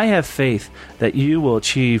 I have faith that you will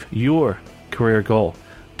achieve your career goal.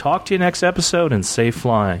 Talk to you next episode, and safe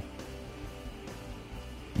flying.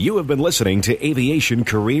 You have been listening to Aviation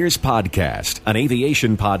Careers Podcast, an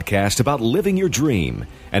aviation podcast about living your dream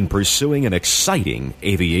and pursuing an exciting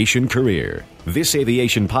aviation career. This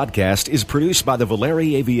aviation podcast is produced by the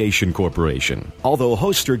Valeri Aviation Corporation. Although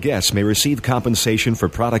hosts or guests may receive compensation for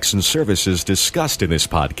products and services discussed in this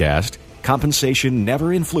podcast, compensation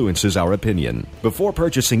never influences our opinion. Before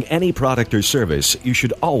purchasing any product or service, you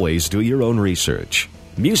should always do your own research.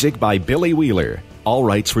 Music by Billy Wheeler. All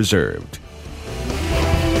rights reserved.